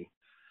DC.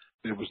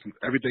 There was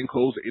everything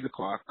closed at 8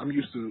 o'clock. I'm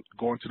used to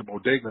going to the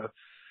bodega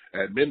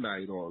at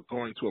midnight or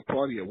going to a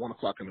party at 1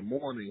 o'clock in the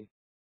morning.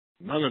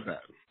 None of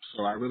that.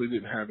 So I really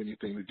didn't have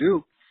anything to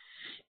do.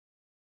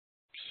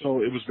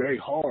 So it was very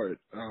hard,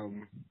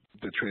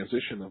 the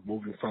transition of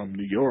moving from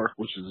New York,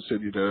 which is a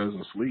city that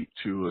doesn't sleep,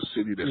 to a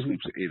city that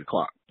sleeps at 8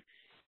 o'clock.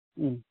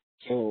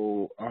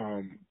 So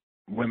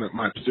when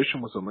my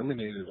position was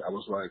eliminated, I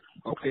was like,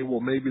 okay, well,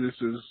 maybe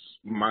this is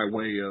my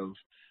way of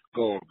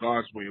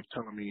God's way of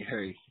telling me,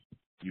 hey,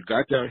 you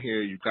got down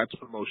here, you got the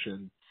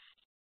promotion,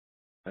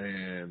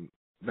 and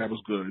that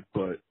was good,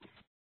 but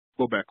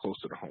go back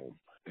closer to home.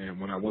 And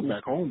when I went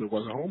back home, it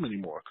wasn't home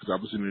anymore because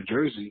I was in New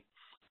Jersey,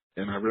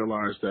 and I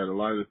realized that a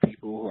lot of the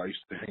people who I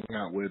used to hang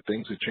out with,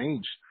 things had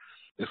changed.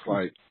 It's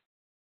like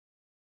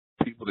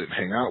people didn't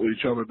hang out with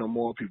each other no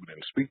more. People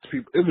didn't speak to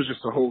people. It was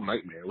just a whole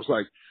nightmare. It was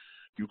like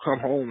you come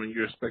home and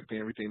you're expecting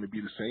everything to be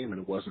the same,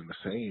 and it wasn't the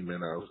same.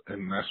 And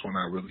that's when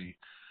I really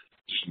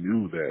just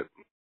knew that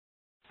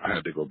I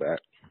had to go back.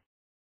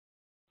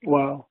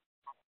 Wow.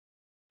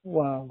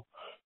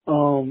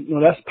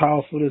 No, that's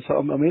powerful. This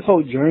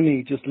whole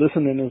journey, just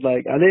listening is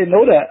like, I didn't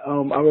know that.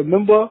 I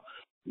remember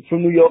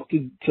from New York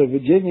to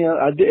Virginia,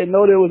 I didn't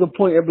know there was a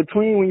point in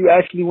between when you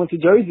actually went to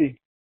Jersey.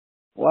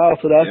 Wow.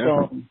 So that's,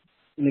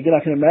 and again,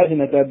 I can imagine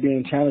that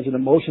being challenging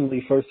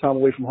emotionally, first time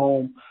away from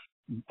home,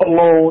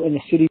 alone in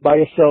the city by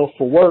yourself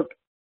for work,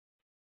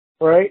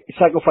 right? You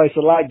sacrifice a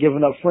lot,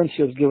 giving up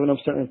friendships, giving up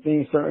certain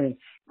things, certain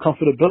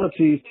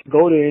comfortabilities to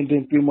go there, and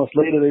then 3 months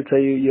later they tell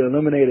you you're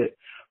eliminated.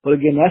 But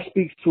again, that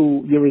speaks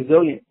to your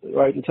resilience,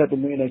 right? The type of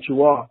man that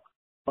you are.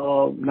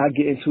 Not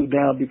getting too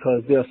down,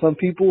 because there are some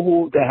people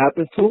who that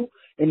happens to,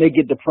 and they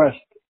get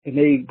depressed and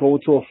they go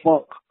into a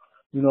funk,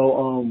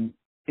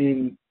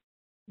 and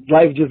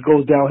life just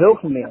goes downhill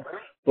from there.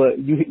 But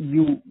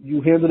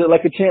you handled it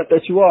like a champ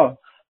that you are.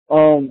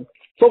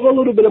 Talk a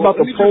little bit about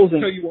the pros. Let me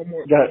tell you one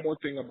more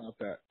thing about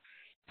that.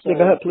 So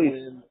go ahead, please.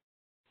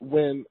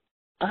 When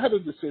I had a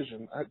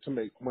decision I had to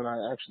make when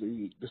I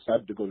actually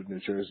decided to go to New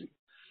Jersey,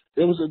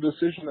 it was a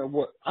decision of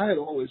what I had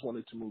always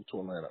wanted to move to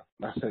Atlanta.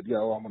 I said,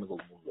 I'm going to go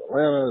move to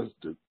Atlanta.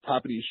 The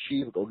property is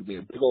cheap. Go give me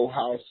a big old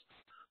house.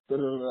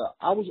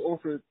 I was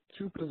offered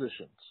 2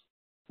 positions.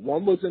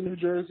 One was in New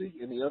Jersey,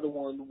 and the other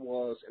one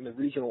was in the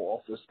regional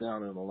office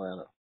down in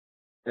Atlanta.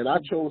 And I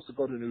chose to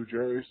go to New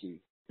Jersey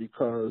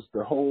because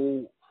the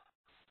whole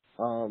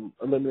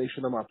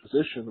elimination of my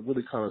position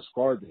really kind of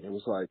scarred me. It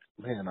was like,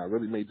 man, I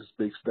really made this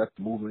big step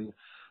moving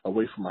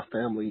away from my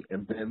family,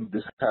 and then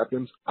this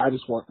happens. I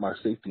just want my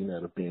safety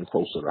net of being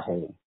closer to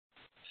home.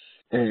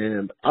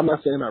 And I'm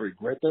not saying I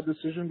regret that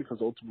decision, because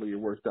ultimately it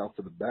worked out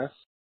for the best,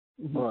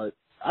 but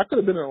I could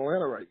have been in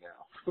Atlanta right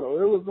now. So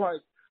it was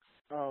like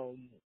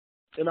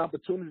an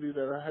opportunity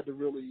that I had to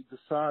really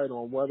decide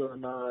on whether or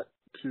not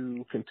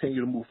to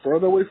continue to move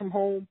further away from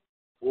home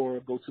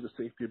or go to the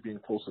safety of being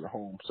closer to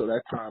home. So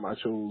that time I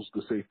chose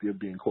the safety of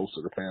being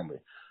closer to family.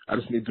 I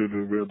just needed to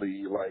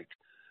really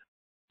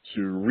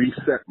to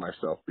reset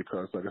myself,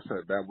 because like I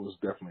said, that was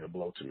definitely a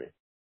blow to me.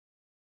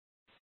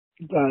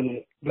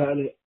 Got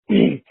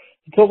it.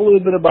 Talk a little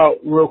bit about,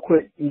 real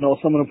quick,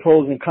 some of the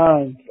pros and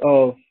cons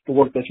of the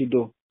work that you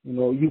do.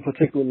 You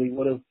particularly,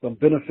 what are some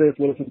benefits,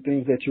 what are some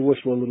things that you wish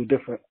were a little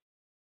different?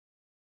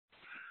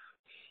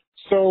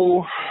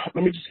 So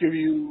let me just give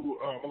you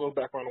a little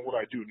background on what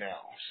I do now.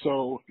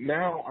 So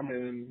now I'm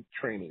in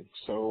training.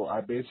 So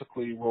I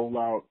basically roll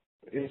out,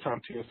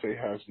 anytime TSA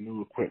has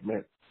new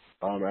equipment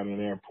at an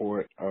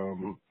airport,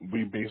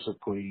 we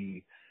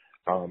basically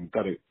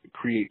got to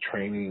create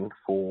training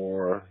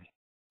for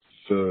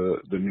the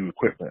new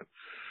equipment.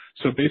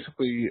 So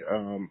basically,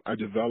 I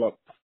develop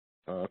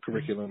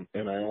curriculum,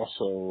 and I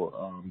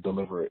also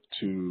deliver it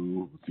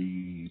to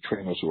the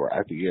trainers who are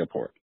at the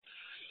airport.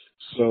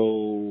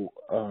 So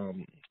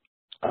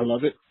I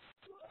love it.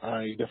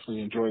 I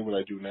definitely enjoy what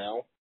I do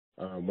now.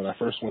 When I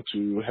first went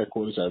to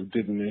headquarters, I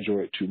didn't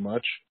enjoy it too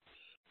much,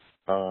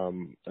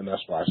 and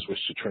that's why I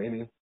switched to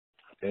training.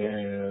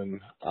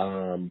 And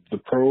the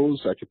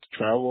pros, I get to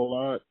travel a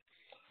lot.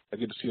 I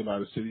get to see a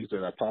lot of cities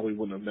that I probably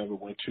wouldn't have never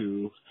went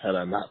to had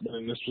I not been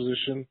in this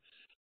position.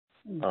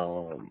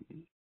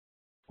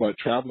 But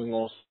traveling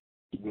also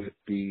with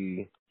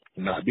the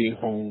not being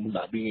home,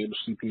 not being able to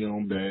sleep in your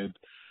own bed,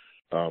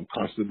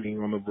 constantly being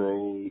on the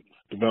road,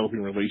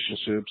 developing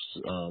relationships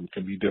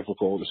can be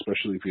difficult,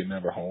 especially if you're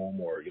never home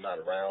or you're not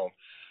around.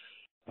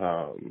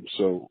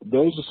 So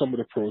those are some of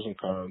the pros and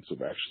cons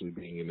of actually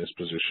being in this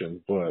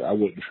position, but I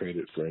wouldn't trade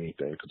it for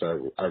anything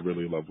because I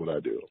really love what I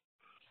do.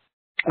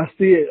 I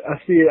see it.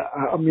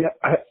 I mean,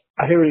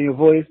 I hear it in your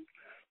voice.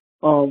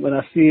 And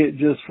I see it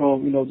just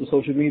from, the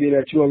social media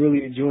that you are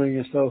really enjoying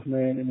yourself,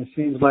 man. And it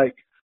seems like,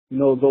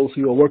 those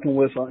who you're working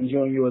with are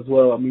enjoying you as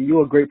well. I mean,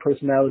 you're a great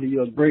personality.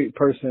 You're a great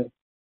person.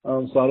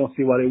 So I don't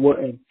see why they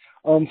wouldn't.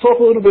 Talk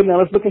a little bit now.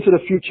 Let's look into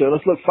the future.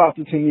 Let's look 5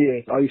 to 10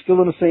 years. Are you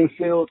still in the same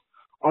field?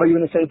 Are you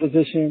in the same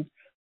position?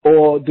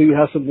 Or do you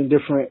have something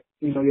different,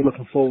 you're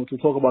looking forward to?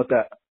 Talk about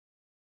that.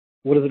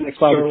 What does the next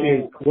 5 to 10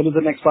 years, what does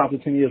the next 5 to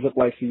 10 years look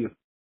like for you?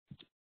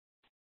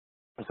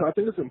 So I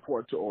think it's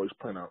important to always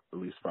plan out at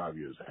least 5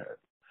 years ahead.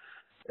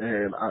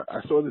 And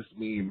I saw this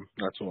meme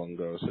not too long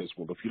ago. It says,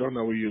 well, if you don't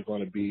know where you're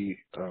going to be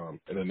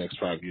in the next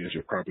 5 years,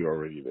 you're probably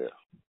already there.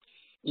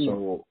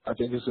 So I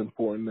think it's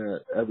important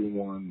that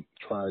everyone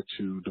try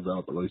to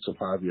develop at least a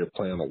 5-year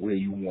plan of where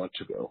you want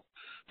to go.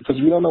 Because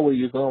if you don't know where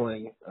you're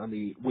going,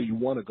 where you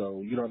want to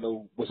go, you don't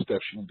know what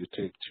steps you need to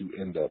take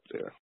to end up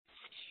there.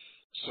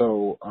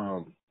 So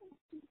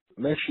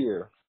next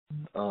year,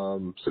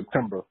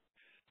 September,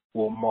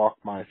 will mark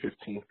my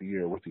 15th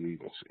year with the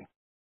agency.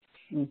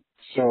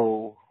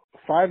 So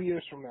 5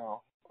 years from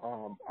now,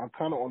 I'm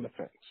kind of on the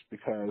fence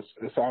because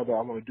it's either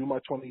I'm going to do my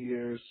 20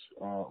 years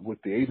with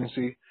the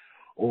agency,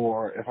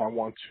 or if I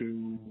want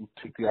to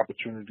take the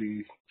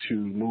opportunity to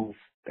move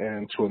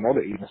into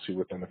another agency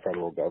within the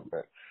federal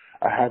government.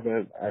 I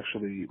haven't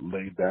actually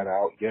laid that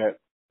out yet,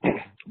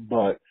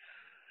 but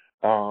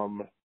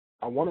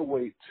I want to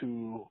wait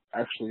to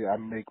actually I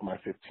make my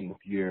 15th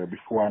year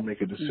before I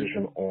make a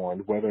decision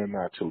on whether or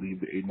not to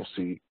leave the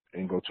agency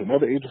and go to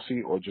another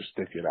agency or just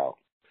stick it out.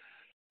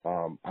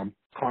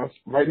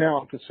 Right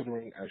now I'm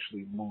considering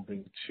actually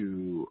moving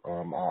to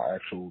our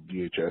actual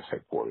DHS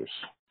headquarters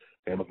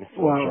and looking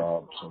for a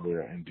job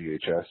somewhere in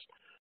DHS.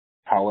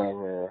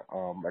 However,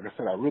 like I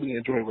said, I really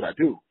enjoy what I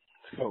do,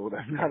 so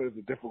that's kind of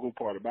the difficult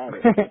part about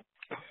it.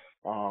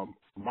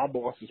 My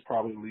boss is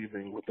probably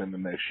leaving within the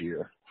next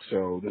year,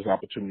 so there's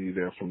opportunity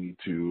there for me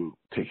to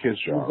take his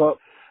job.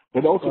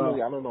 But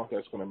ultimately, I don't know if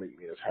that's going to make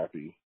me as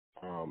happy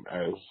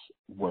as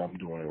what I'm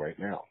doing right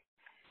now.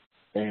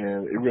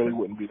 And it really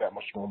wouldn't be that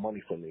much more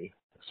money for me.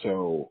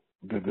 So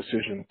the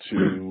decision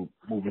to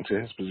move into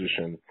his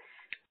position,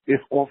 if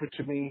offered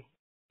to me,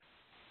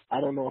 I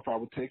don't know if I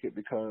would take it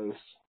because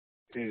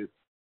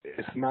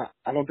it's not,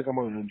 I don't think I'm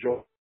going to enjoy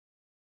it.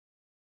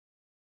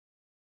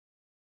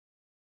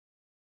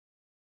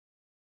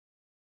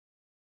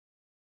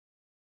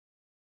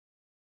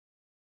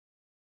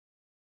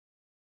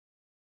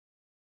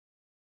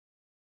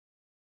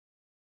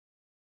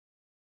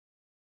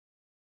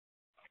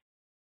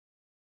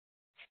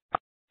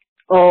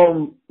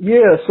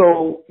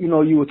 So,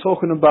 you were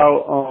talking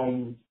about,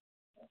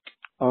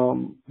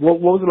 what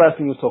was the last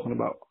thing you were talking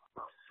about?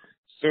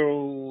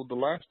 So the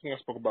last thing I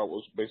spoke about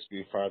was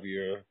basically a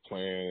 5-year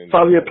plan.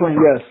 5-year plan,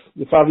 yes.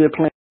 The 5-year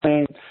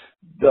plan,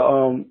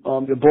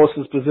 the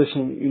boss's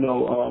position,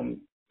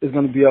 is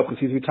going to be up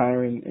because he's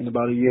retiring in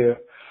about a year.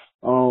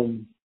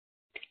 And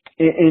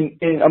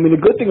the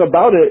good thing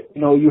about it,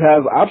 you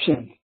have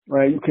options,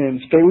 right? You can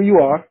stay where you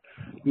are.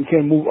 You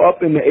can move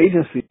up in the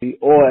agency,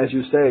 or as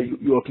you say,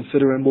 you are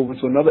considering moving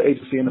to another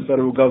agency in the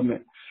federal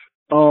government.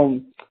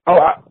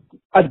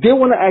 I did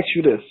want to ask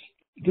you this.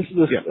 This is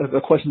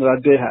a question that I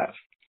did have.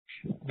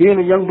 Being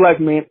a young black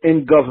man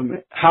in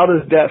government, how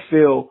does that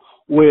feel?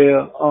 What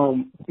are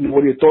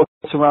your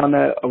thoughts around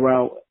that? I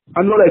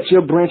know that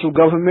your branch of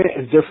government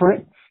is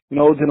different, than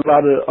a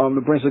lot of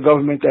the branch of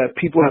government that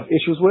people have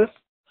issues with.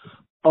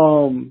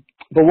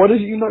 But what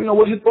is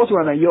what's your thoughts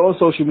around that? You're on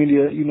social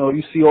media, you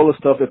see all the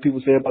stuff that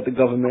people say about the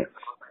government.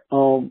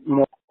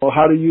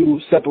 How do you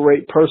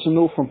separate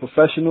personal from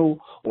professional,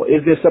 or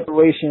is there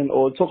separation?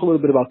 Or talk a little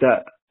bit about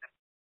that.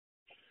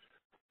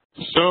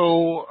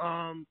 So,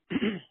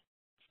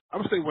 I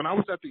would say when I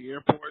was at the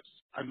airports,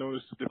 I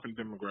noticed a different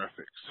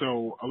demographic.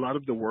 So a lot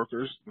of the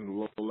workers in the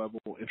local level,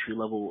 entry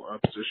level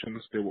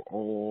positions, they were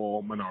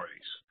all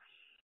minorities.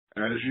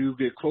 As you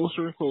get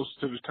closer and closer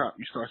to the top,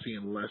 you start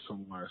seeing less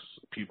and less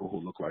people who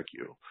look like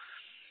you.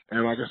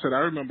 And like I said, I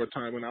remember a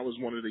time when I was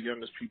one of the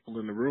youngest people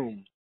in the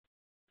room,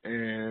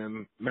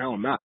 and now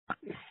I'm not.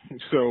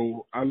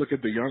 So I look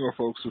at the younger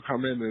folks who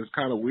come in, and it's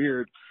kind of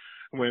weird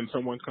when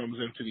someone comes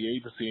into the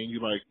agency and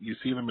you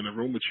see them in a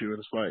room with you, and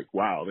it's like,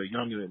 wow, they're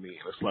younger than me.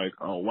 And it's like,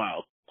 oh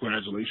wow,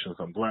 congratulations,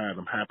 I'm glad,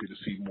 I'm happy to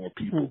see more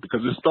people,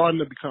 because it's starting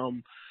to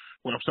become,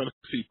 well, I'm starting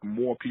to see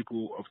more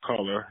people of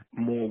color,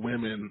 more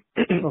women,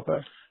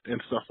 Okay.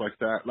 and stuff like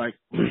that. Like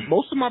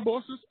most of my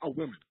bosses are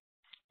women.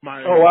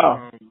 Oh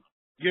wow.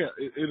 Yeah,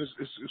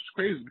 it's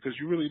crazy, because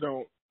you really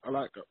don't.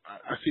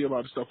 I see a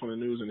lot of stuff on the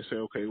news, and they say,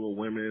 okay, well,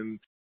 women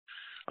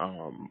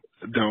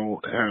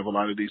don't have a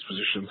lot of these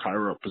positions,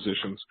 higher up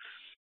positions.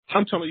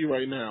 I'm telling you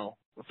right now,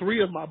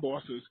 3 of my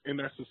bosses in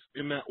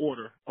that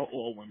order are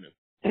all women.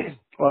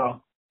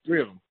 Wow.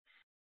 3 of them.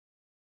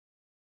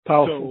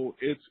 Powerful.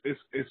 So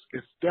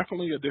it's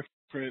definitely a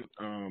different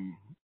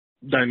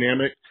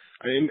dynamic,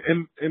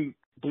 and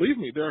believe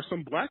me, there are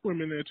some black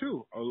women there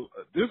too.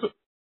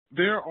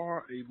 There are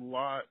a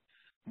lot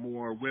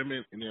more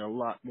women, and there are a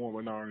lot more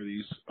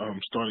minorities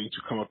starting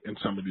to come up in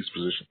some of these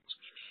positions.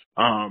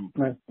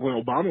 Right. When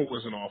Obama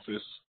was in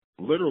office,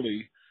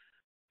 literally,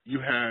 you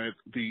had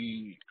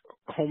the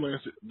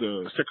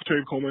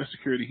Secretary of Homeland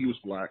Security. He was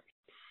black.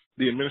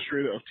 The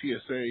administrator of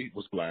TSA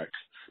was black.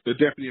 The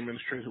deputy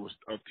administrator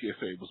of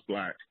TSA was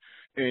black.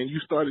 And you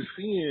started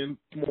seeing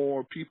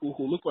more people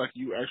who look like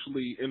you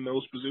actually in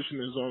those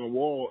positions on the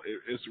wall.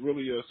 It's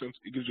really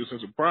it gives you a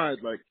sense of pride,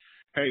 like,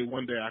 hey,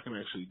 one day I can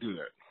actually do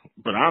that.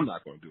 But I'm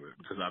not going to do it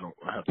because I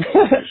have the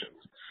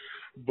qualifications.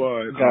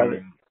 But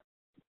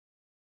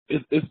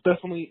it's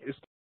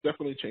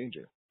definitely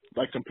changing.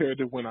 Like compared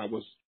to when I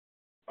was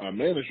a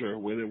manager,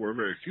 where there were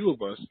very few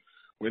of us,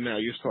 where now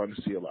you're starting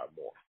to see a lot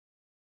more.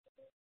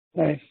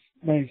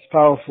 Nice,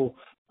 powerful.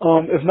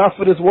 If not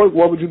for this work,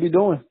 what would you be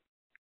doing?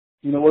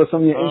 You know, what are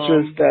some of your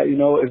interests that, you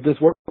know, if this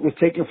work was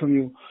taken from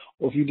you,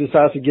 or if you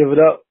decide to give it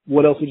up,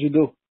 what else would you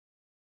do?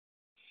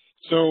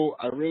 So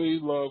I really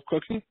love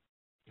cooking.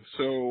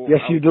 So yes,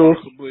 I you would do.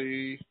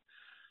 possibly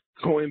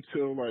go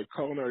into like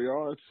culinary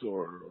arts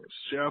or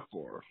chef,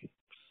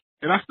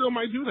 and I still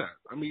might do that.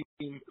 I mean,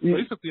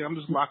 basically, I'm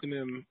just locking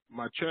in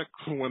my check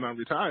for when I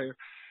retire,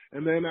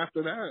 and then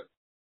after that,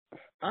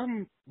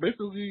 I'm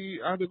basically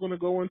either going to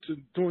go into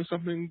doing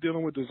something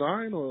dealing with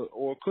design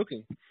or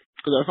cooking,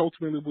 because that's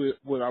ultimately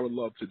what I would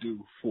love to do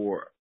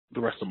for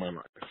the rest of my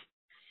life.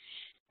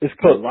 It's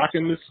cook. I'm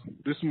locking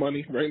this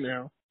money right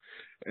now,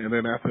 and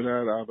then after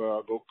that,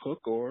 I'll go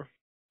cook or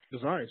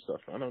design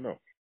stuff. I don't know.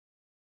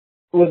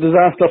 Well,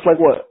 design stuff like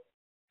what?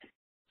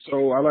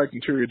 So I like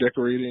interior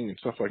decorating and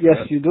stuff like that.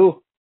 Yes, you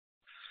do.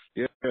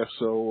 Yeah,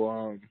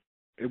 so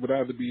it would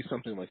either be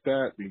something like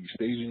that, maybe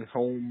staging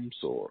homes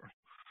or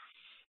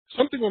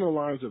something on the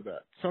lines of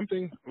that.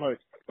 Something like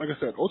I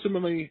said,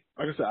 ultimately,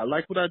 like I said, I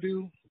like what I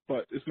do,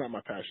 but it's not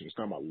my passion. It's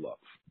not my love.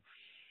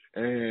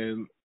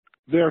 And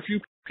there are a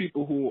few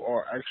people who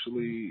are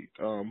actually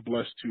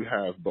blessed to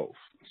have both,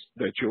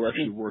 that you're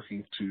actually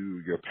working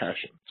to your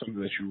passion,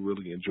 something that you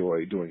really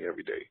enjoy doing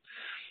every day.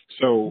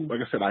 So,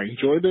 like I said, I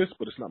enjoy this,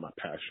 but it's not my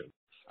passion.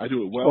 I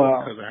do it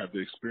well because I have the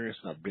experience,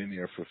 and I've been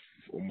there for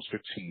almost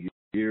 15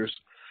 years.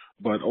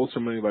 But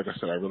ultimately, like I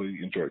said, I really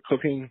enjoy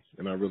cooking,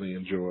 and I really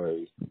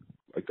enjoy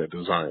like that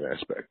design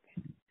aspect.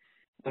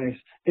 Nice.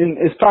 And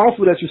it's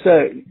powerful that you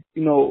said,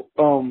 you know,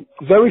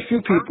 very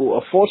few people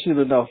are fortunate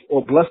enough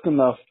or blessed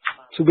enough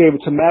to be able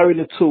to marry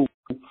the two,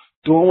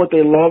 doing what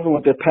they love and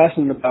what they're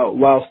passionate about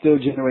while still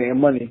generating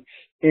money.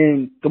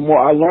 And the more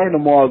I learn, the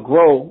more I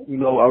grow, you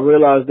know, I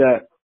realize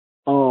that,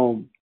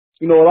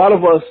 you know, a lot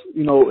of us,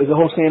 you know, there's a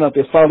whole saying out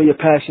there, follow your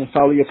passion,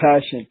 follow your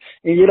passion.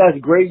 And yeah, that's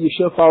great. You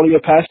should follow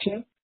your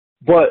passion.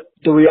 But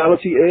the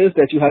reality is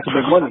that you have to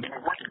make money.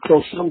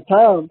 So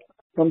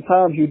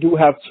sometimes you do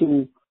have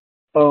to,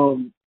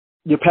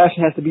 your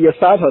passion has to be your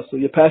side hustle.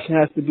 Your passion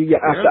has to be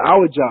your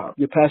after-hour job.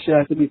 Your passion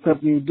has to be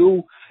something you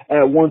do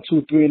at 1,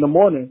 2, 3 in the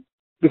morning,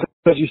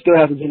 because you still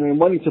have to generate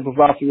money to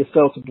provide for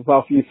yourself, to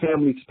provide for your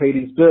family, to pay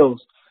these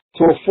bills,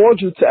 to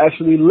afford you to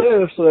actually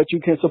live so that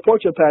you can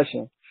support your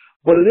passion.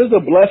 But it is a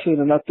blessing,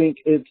 and I think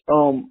it's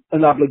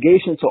an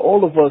obligation to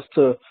all of us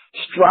to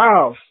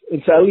strive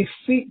and to at least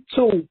seek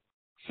to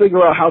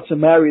figure out how to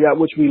marry that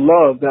which we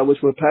love, that which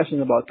we're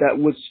passionate about, that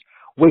which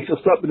wakes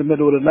us up in the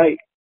middle of the night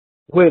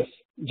with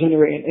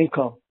generating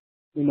income.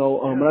 You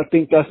know, and I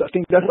think that's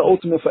the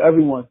ultimate for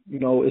everyone, you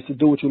know, is to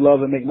do what you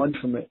love and make money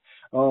from it.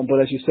 But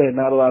as you said,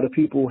 not a lot of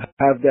people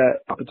have that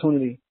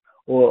opportunity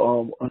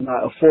or are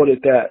not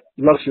afforded that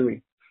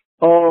luxury.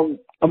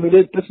 I mean,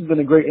 this has been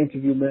a great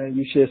interview, man.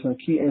 You shared some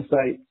key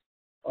insights,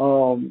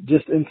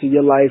 just into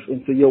your life,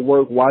 into your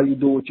work, why you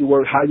do what you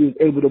work, how you're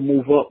able to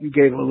move up. You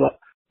gave a lot,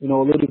 you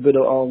know, a little bit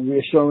of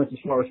reassurance as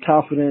far as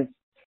confidence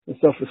and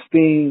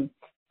self-esteem,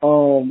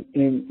 and,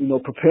 you know,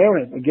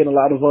 preparing. Again, a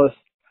lot of us,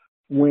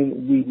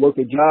 when we work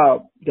a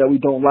job that we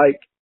don't like,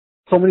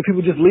 so many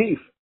people just leave.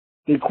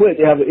 They quit.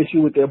 They have an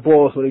issue with their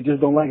boss, or they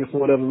just don't like it for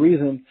whatever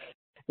reason,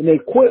 and they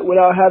quit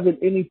without having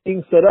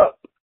anything set up.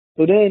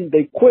 So then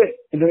they quit,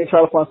 and then they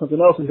try to find something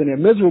else, and then they're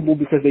miserable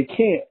because they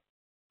can't,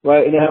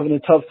 right? And they're having a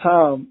tough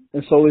time,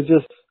 and so it's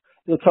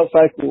a tough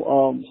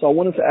cycle. So I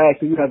wanted to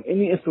ask if you have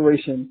any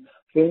inspiration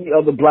for any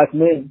other black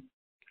men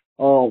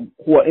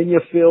who are in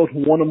your field, who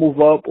want to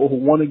move up or who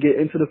want to get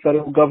into the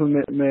federal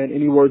government, man,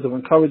 any words of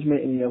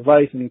encouragement, any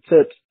advice, any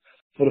tips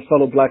for the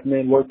fellow black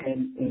men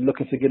working and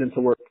looking to get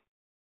into work?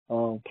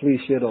 Please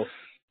share those.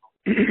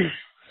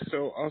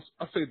 So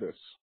I'll say this,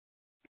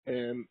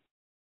 and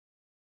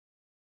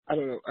I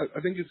don't know.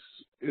 I think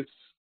it's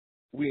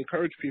we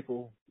encourage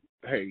people.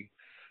 Hey,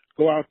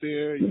 go out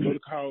there. You go to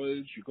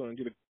college. You're going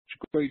to get a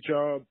great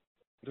job.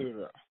 Da, da,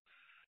 da.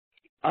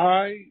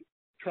 I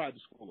tried the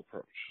school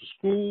approach.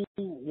 School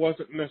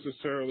wasn't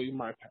necessarily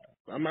my path.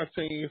 I'm not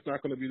saying it's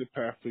not going to be the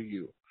path for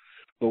you.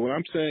 But what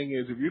I'm saying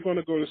is if you're going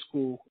to go to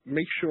school,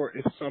 make sure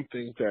it's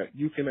something that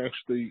you can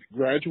actually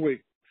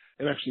graduate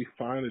and actually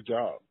find a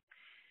job.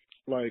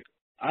 Like,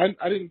 I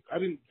didn't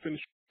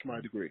finish my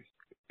degree.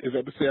 Is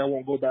that to say I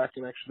won't go back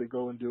and actually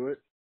go and do it?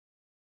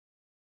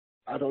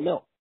 I don't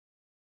know.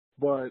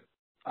 But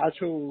I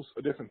chose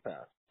a different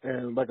path.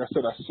 And like I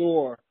said, I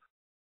saw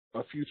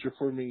a future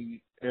for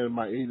me in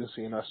my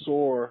agency, and I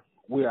saw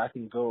where I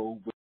can go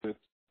with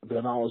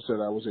the knowledge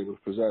that I was able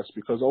to possess.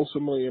 Because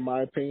ultimately, in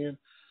my opinion,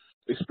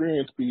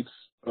 experience beats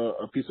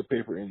a piece of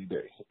paper any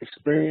day.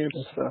 Experience,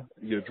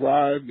 your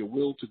drive, your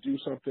will to do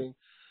something.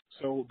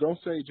 So don't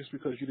say just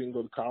because you didn't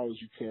go to college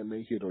you can't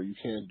make it or you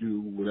can't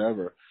do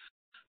whatever.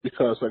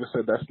 Because, like I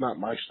said, that's not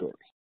my story.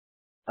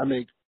 I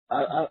make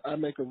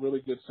a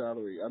really good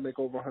salary. I make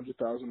over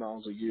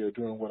 $100,000 a year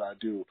doing what I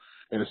do,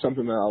 and it's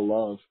something that I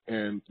love.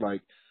 And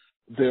like,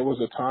 there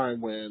was a time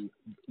when,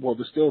 well,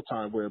 there's still a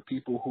time where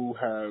people who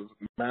have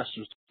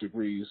master's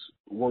degrees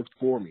worked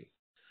for me.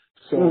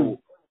 So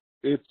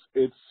it's.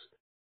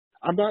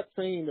 I'm not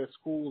saying that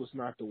school is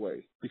not the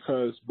way,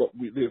 but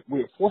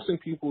we're forcing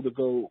people to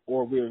go,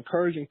 or we're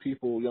encouraging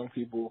people, young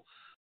people,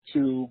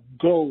 to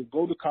go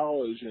to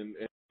college and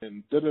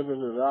da da da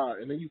da da,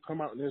 and then you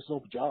come out and there's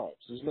no jobs,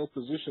 there's no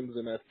positions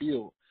in that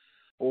field,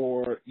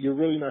 or you're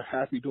really not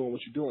happy doing what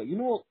you're doing. You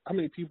know how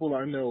many people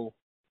I know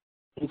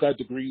who got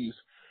degrees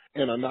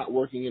and are not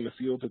working in the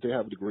field that they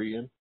have a degree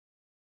in?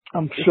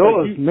 I'm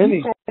sure like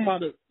many.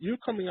 You're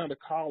coming out of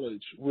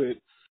college with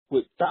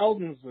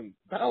thousands and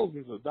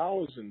thousands of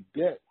dollars in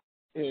debt,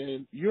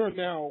 and you're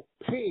now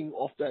paying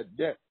off that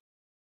debt,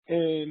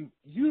 and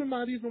you're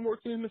not even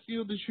working in the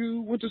field that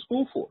you went to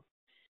school for.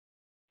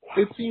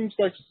 It seems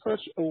like such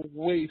a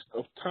waste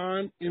of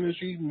time,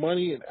 energy,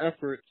 money, and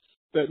effort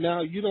that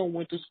now you don't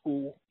went to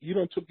school, you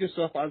don't took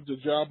yourself out of the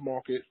job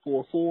market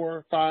for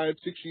 4, 5,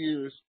 6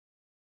 years,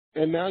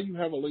 and now you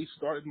have a late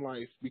start in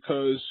life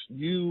because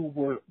you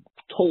were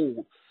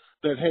told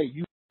that, hey,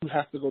 you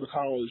have to go to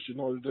college in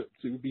order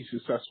to be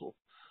successful.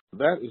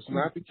 That is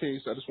not the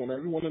case. I just want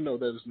everyone to know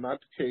that is not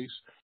the case.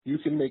 You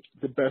can make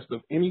the best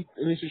of any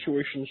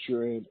situation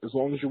you're in as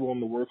long as you're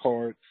willing to work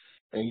hard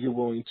and you're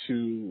willing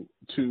to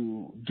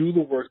do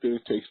the work that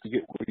it takes to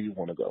get where you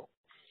want to go.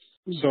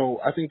 So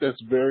I think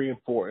that's very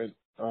important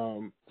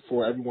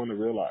for everyone to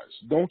realize.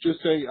 Don't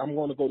just say, I'm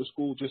going to go to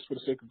school just for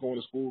the sake of going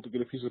to school to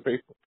get a piece of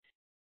paper.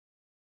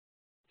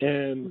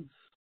 And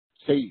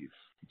save.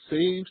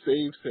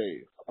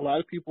 A lot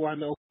of people I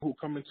know who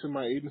come into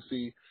my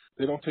agency,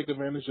 they don't take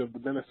advantage of the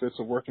benefits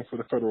of working for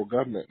the federal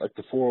government, like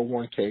the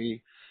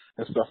 401k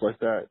and stuff like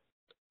that.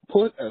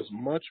 Put as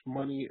much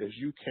money as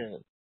you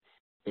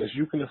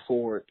can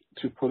afford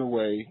to put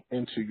away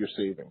into your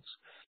savings,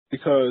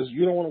 because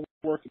you don't want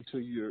to work until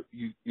you're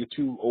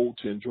too old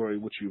to enjoy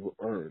what you've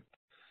earned.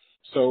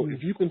 So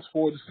if you can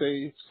afford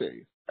to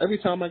save. Every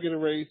time I get a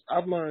raise,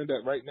 I've learned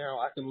that right now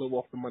I can live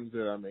off the money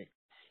that I make.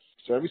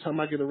 So every time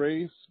I get a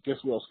raise, guess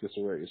who else gets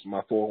a raise?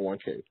 My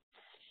 401k.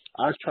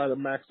 I try to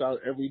max out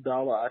every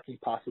dollar I can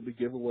possibly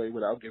give away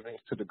without giving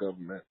it to the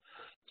government.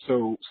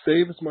 So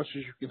save as much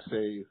as you can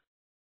save.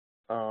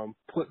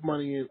 Put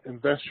money in,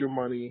 invest your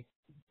money,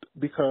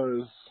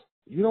 because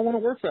you don't want to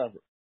work forever.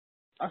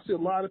 I see a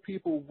lot of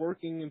people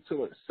working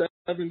until their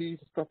 70s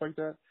and stuff like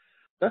that.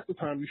 That's the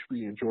time you should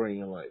be enjoying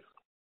your life.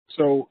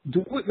 So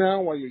do it now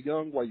while you're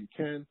young, while you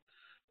can,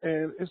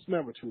 and it's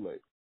never too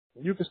late.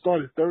 You can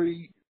start at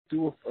 30,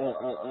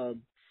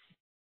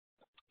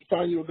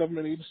 find you a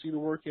government agency to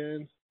work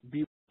in,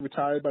 be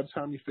retired by the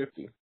time you're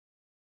 50.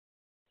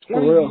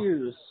 20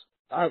 years.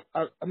 I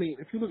mean,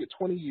 if you look at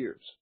 20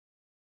 years,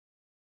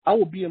 I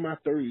will be in my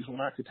 30s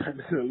when I could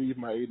technically leave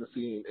my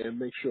agency and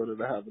make sure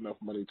that I have enough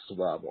money to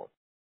survive on.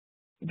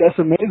 That's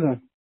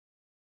amazing.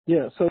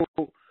 Yeah,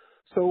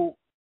 so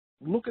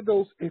look at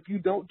those. If you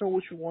don't know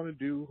what you want to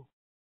do,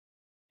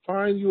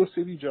 find you a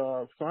city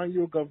job, find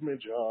you a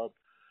government job,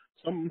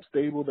 something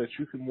stable that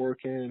you can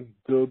work in,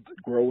 build,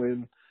 grow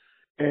in.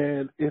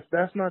 And if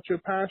that's not your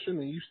passion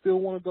and you still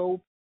want to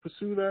go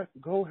pursue that,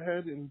 go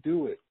ahead and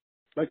do it.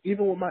 Like,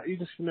 even with my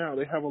agency now,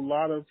 they have a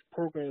lot of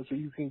programs where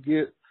you can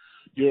get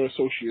your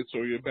associate's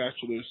or your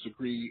bachelor's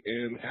degree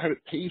and have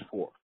it paid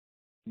for.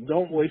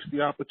 Don't waste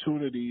the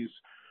opportunities,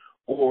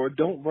 or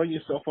don't run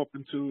yourself up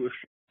into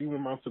extreme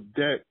amounts of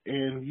debt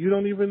and you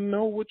don't even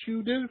know what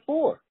you did it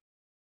for.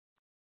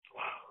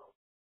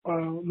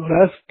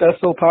 That's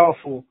so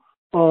powerful.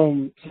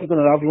 Something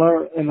that I've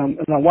learned, and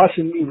I'm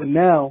watching even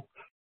now.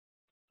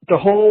 the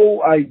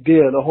whole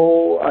idea, the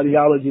whole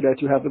ideology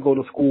that you have to go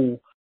to school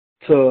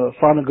to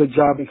find a good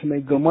job and to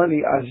make good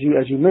money, as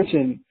you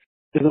mentioned,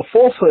 is a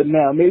falsehood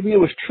now. Maybe it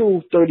was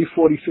true 30,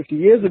 40, 50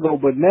 years ago,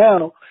 but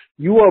now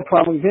you are a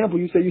prime example.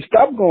 You say you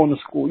stopped going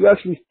to school. You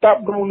actually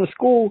stopped going to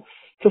school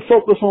to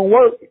focus on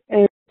work,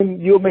 and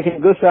you're making a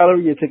good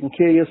salary. You're taking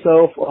care of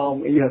yourself,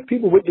 and you have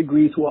people with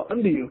degrees who are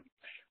under you.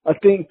 I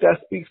think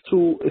that speaks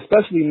to,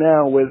 especially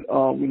now with,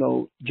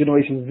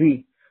 Generation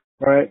Z,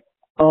 right?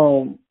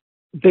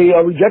 They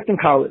are rejecting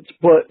college.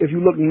 But if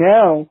you look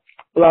now,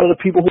 a lot of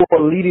the people who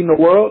are leading the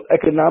world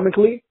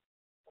economically,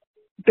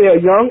 they are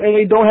young and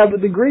they don't have the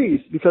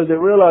degrees because they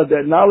realize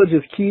that knowledge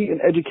is key and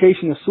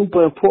education is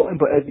super important,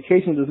 but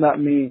education does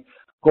not mean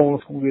going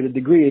to school to get a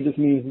degree. It just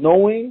means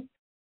knowing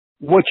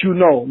what you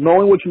know,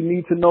 knowing what you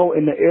need to know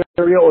in the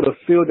area or the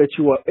field that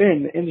you are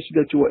in, the industry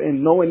that you are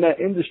in, knowing that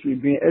industry,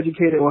 being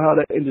educated on how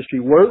that industry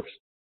works,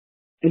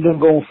 and then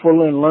going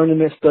full in,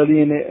 learning it,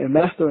 studying it, and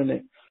mastering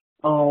it.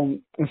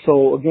 And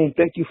so again,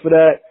 thank you for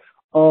that.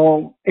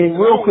 And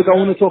real quick, I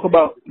want to talk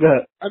about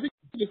that. I think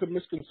it's a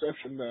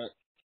misconception that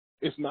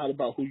it's not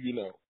about who you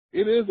know.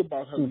 It is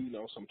about how you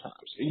know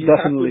sometimes. And you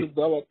Definitely. have to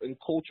develop and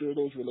culture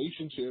those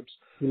relationships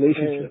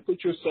and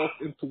put yourself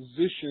in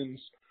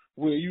positions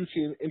where you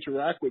can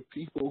interact with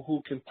people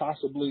who can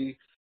possibly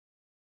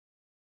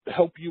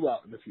help you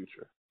out in the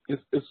future.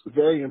 It's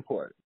very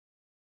important.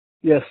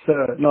 Yes,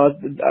 sir. No,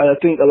 I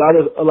think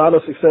a lot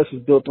of success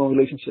is built on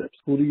relationships.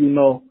 Who do you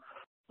know?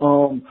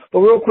 But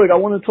real quick, I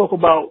want to talk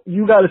about,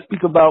 you got to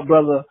speak about,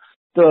 brother,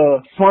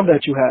 the fun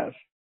that you have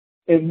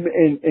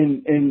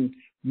in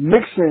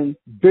mixing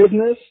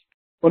business,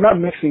 well, not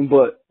mixing,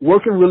 but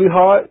working really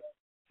hard,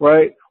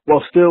 right?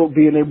 While still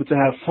being able to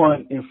have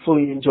fun and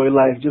fully enjoy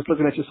life. Just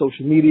looking at your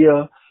social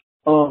media,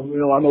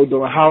 I know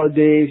during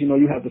holidays,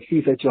 you have the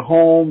feast at your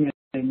home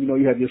and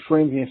you have your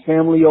friends and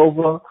family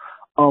over.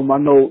 I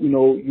know,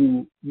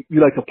 you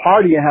like to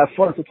party and have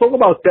fun. So talk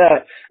about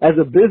that as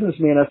a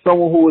businessman, as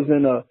someone who is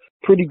in a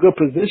pretty good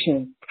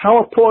position.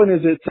 How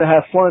important is it to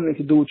have fun and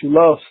to do what you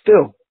love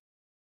still?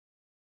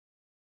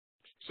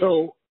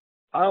 So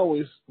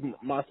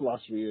my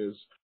philosophy is,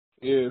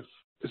 if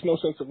it's no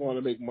sense of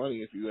wanting to make money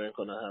if you ain't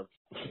going to have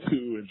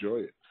to enjoy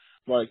it.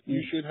 Like,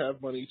 you should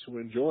have money to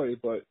enjoy,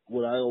 but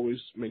what I always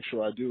make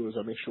sure I do is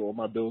I make sure all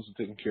my bills are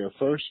taken care of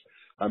first.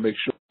 I make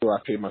sure I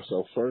pay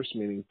myself first,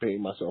 meaning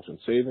paying myself in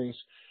savings.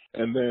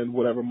 And then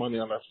whatever money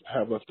I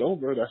have left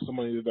over, that's the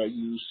money that I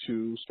use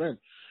to spend.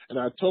 And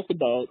I talked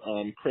about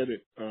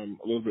credit a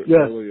little bit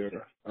earlier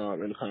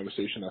in the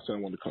conversation. I said I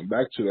wanted to come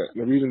back to that.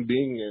 And the reason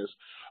being is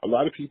a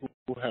lot of people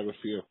have a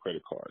fear of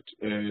credit cards.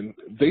 And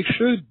they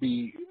should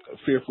be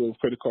fearful of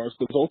credit cards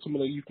because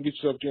ultimately you can get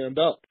yourself jammed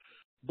up.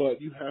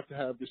 But you have to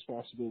have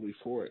responsibility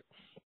for it.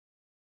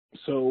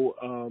 So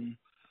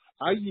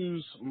I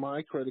use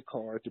my credit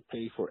card to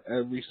pay for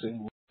every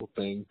single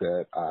thing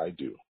that I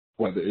do,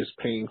 whether it's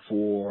paying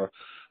for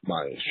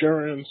my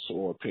insurance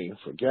or paying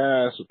for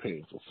gas or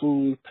paying for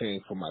food, paying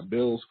for my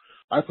bills.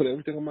 I put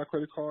everything on my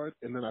credit card,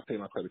 and then I pay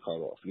my credit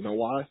card off. You know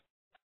why?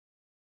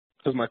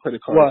 Because my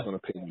credit card is going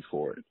to pay me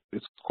for it.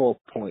 It's called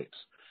points.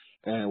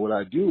 And what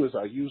I do is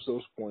I use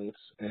those points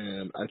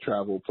and I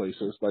travel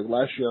places. Like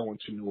last year I went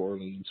to New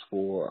Orleans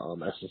for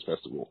Essence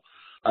Festival.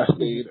 I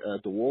stayed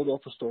at the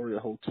Waldorf Astoria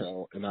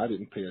Hotel and I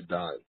didn't pay a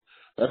dime.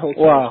 That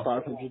hotel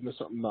was $500 and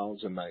something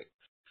a night.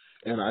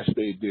 And I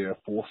stayed there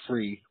for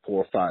free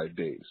for 5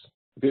 days.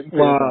 Didn't pay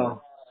a dime.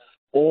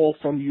 All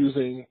from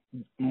using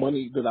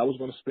money that I was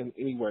going to spend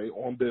anyway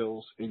on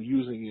bills and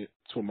using it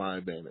to my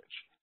advantage.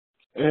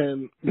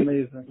 And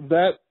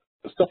that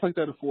stuff like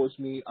that affords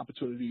me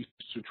opportunities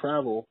to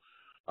travel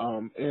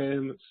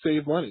and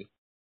save money.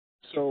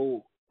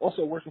 So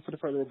also working for the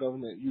federal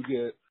government, you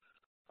get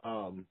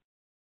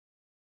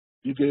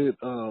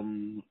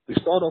they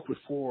start off with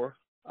 4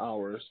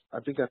 hours.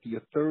 I think after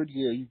your third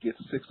year, you get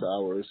 6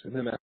 hours. And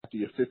then after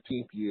your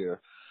 15th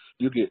year,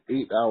 you get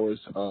 8 hours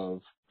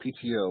of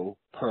PTO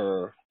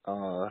per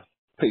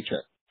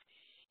paycheck.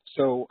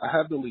 So I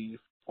have to leave.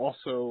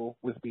 Also,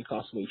 with me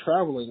constantly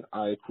traveling,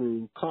 I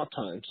accrue comp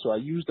time. So I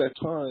use that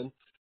time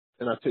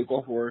and I take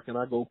off work and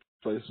I go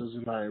places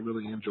and I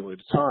really enjoy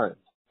the time.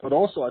 But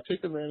also I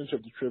take advantage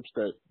of the trips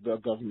that the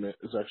government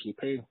is actually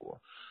paying for.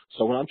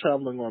 So when I'm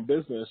traveling on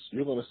business,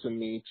 you're going to send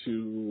me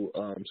to,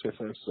 say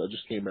for instance, I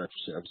just came back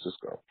from San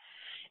Francisco.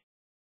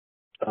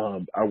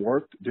 I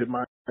worked, did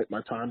my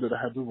time that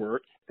I had to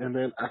work, and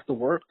then after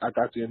work, I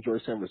got to enjoy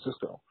San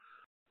Francisco.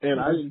 And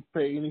I didn't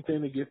pay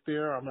anything to get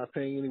there. I'm not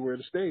paying anywhere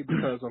to stay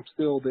because I'm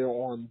still there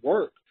on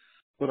work.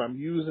 But I'm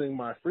using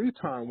my free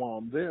time while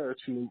I'm there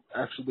to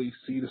actually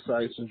see the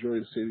sights, enjoy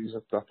the cities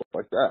and stuff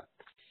like that.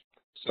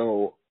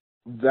 So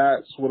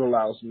that's what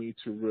allows me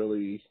to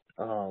really,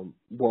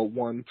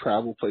 one,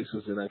 travel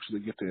places and actually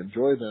get to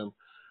enjoy them.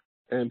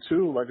 And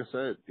two, like I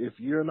said, if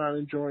you're not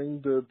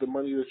enjoying the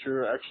money that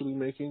you're actually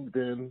making,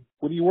 then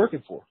what are you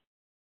working for?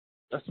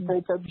 That's the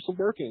whole purpose of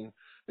working,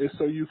 is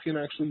so you can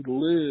actually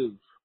live.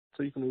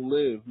 So you can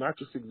live, not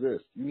just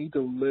exist. You need to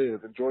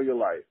live, enjoy your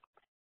life.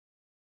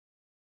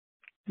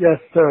 Yes,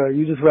 sir.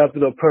 You just wrapped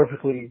it up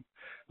perfectly.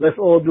 Let's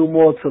all do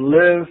more to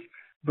live.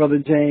 Brother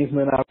James,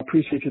 man, I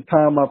appreciate your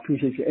time. I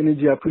appreciate your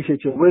energy. I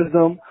appreciate your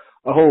wisdom.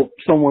 I hope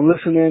someone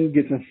listening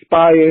gets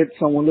inspired.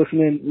 Someone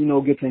listening,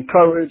 gets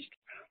encouraged,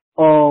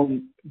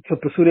 to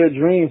pursue their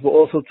dreams, but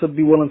also to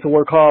be willing to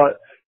work hard,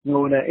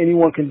 and that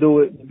anyone can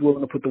do it, be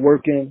willing to put the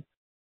work in,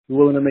 be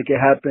willing to make it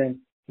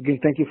happen. Again,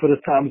 thank you for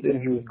this time. This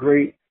interview was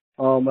great.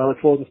 I look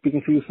forward to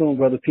speaking to you soon,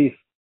 brother. Peace.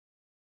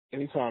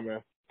 Anytime,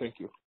 man. Thank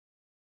you.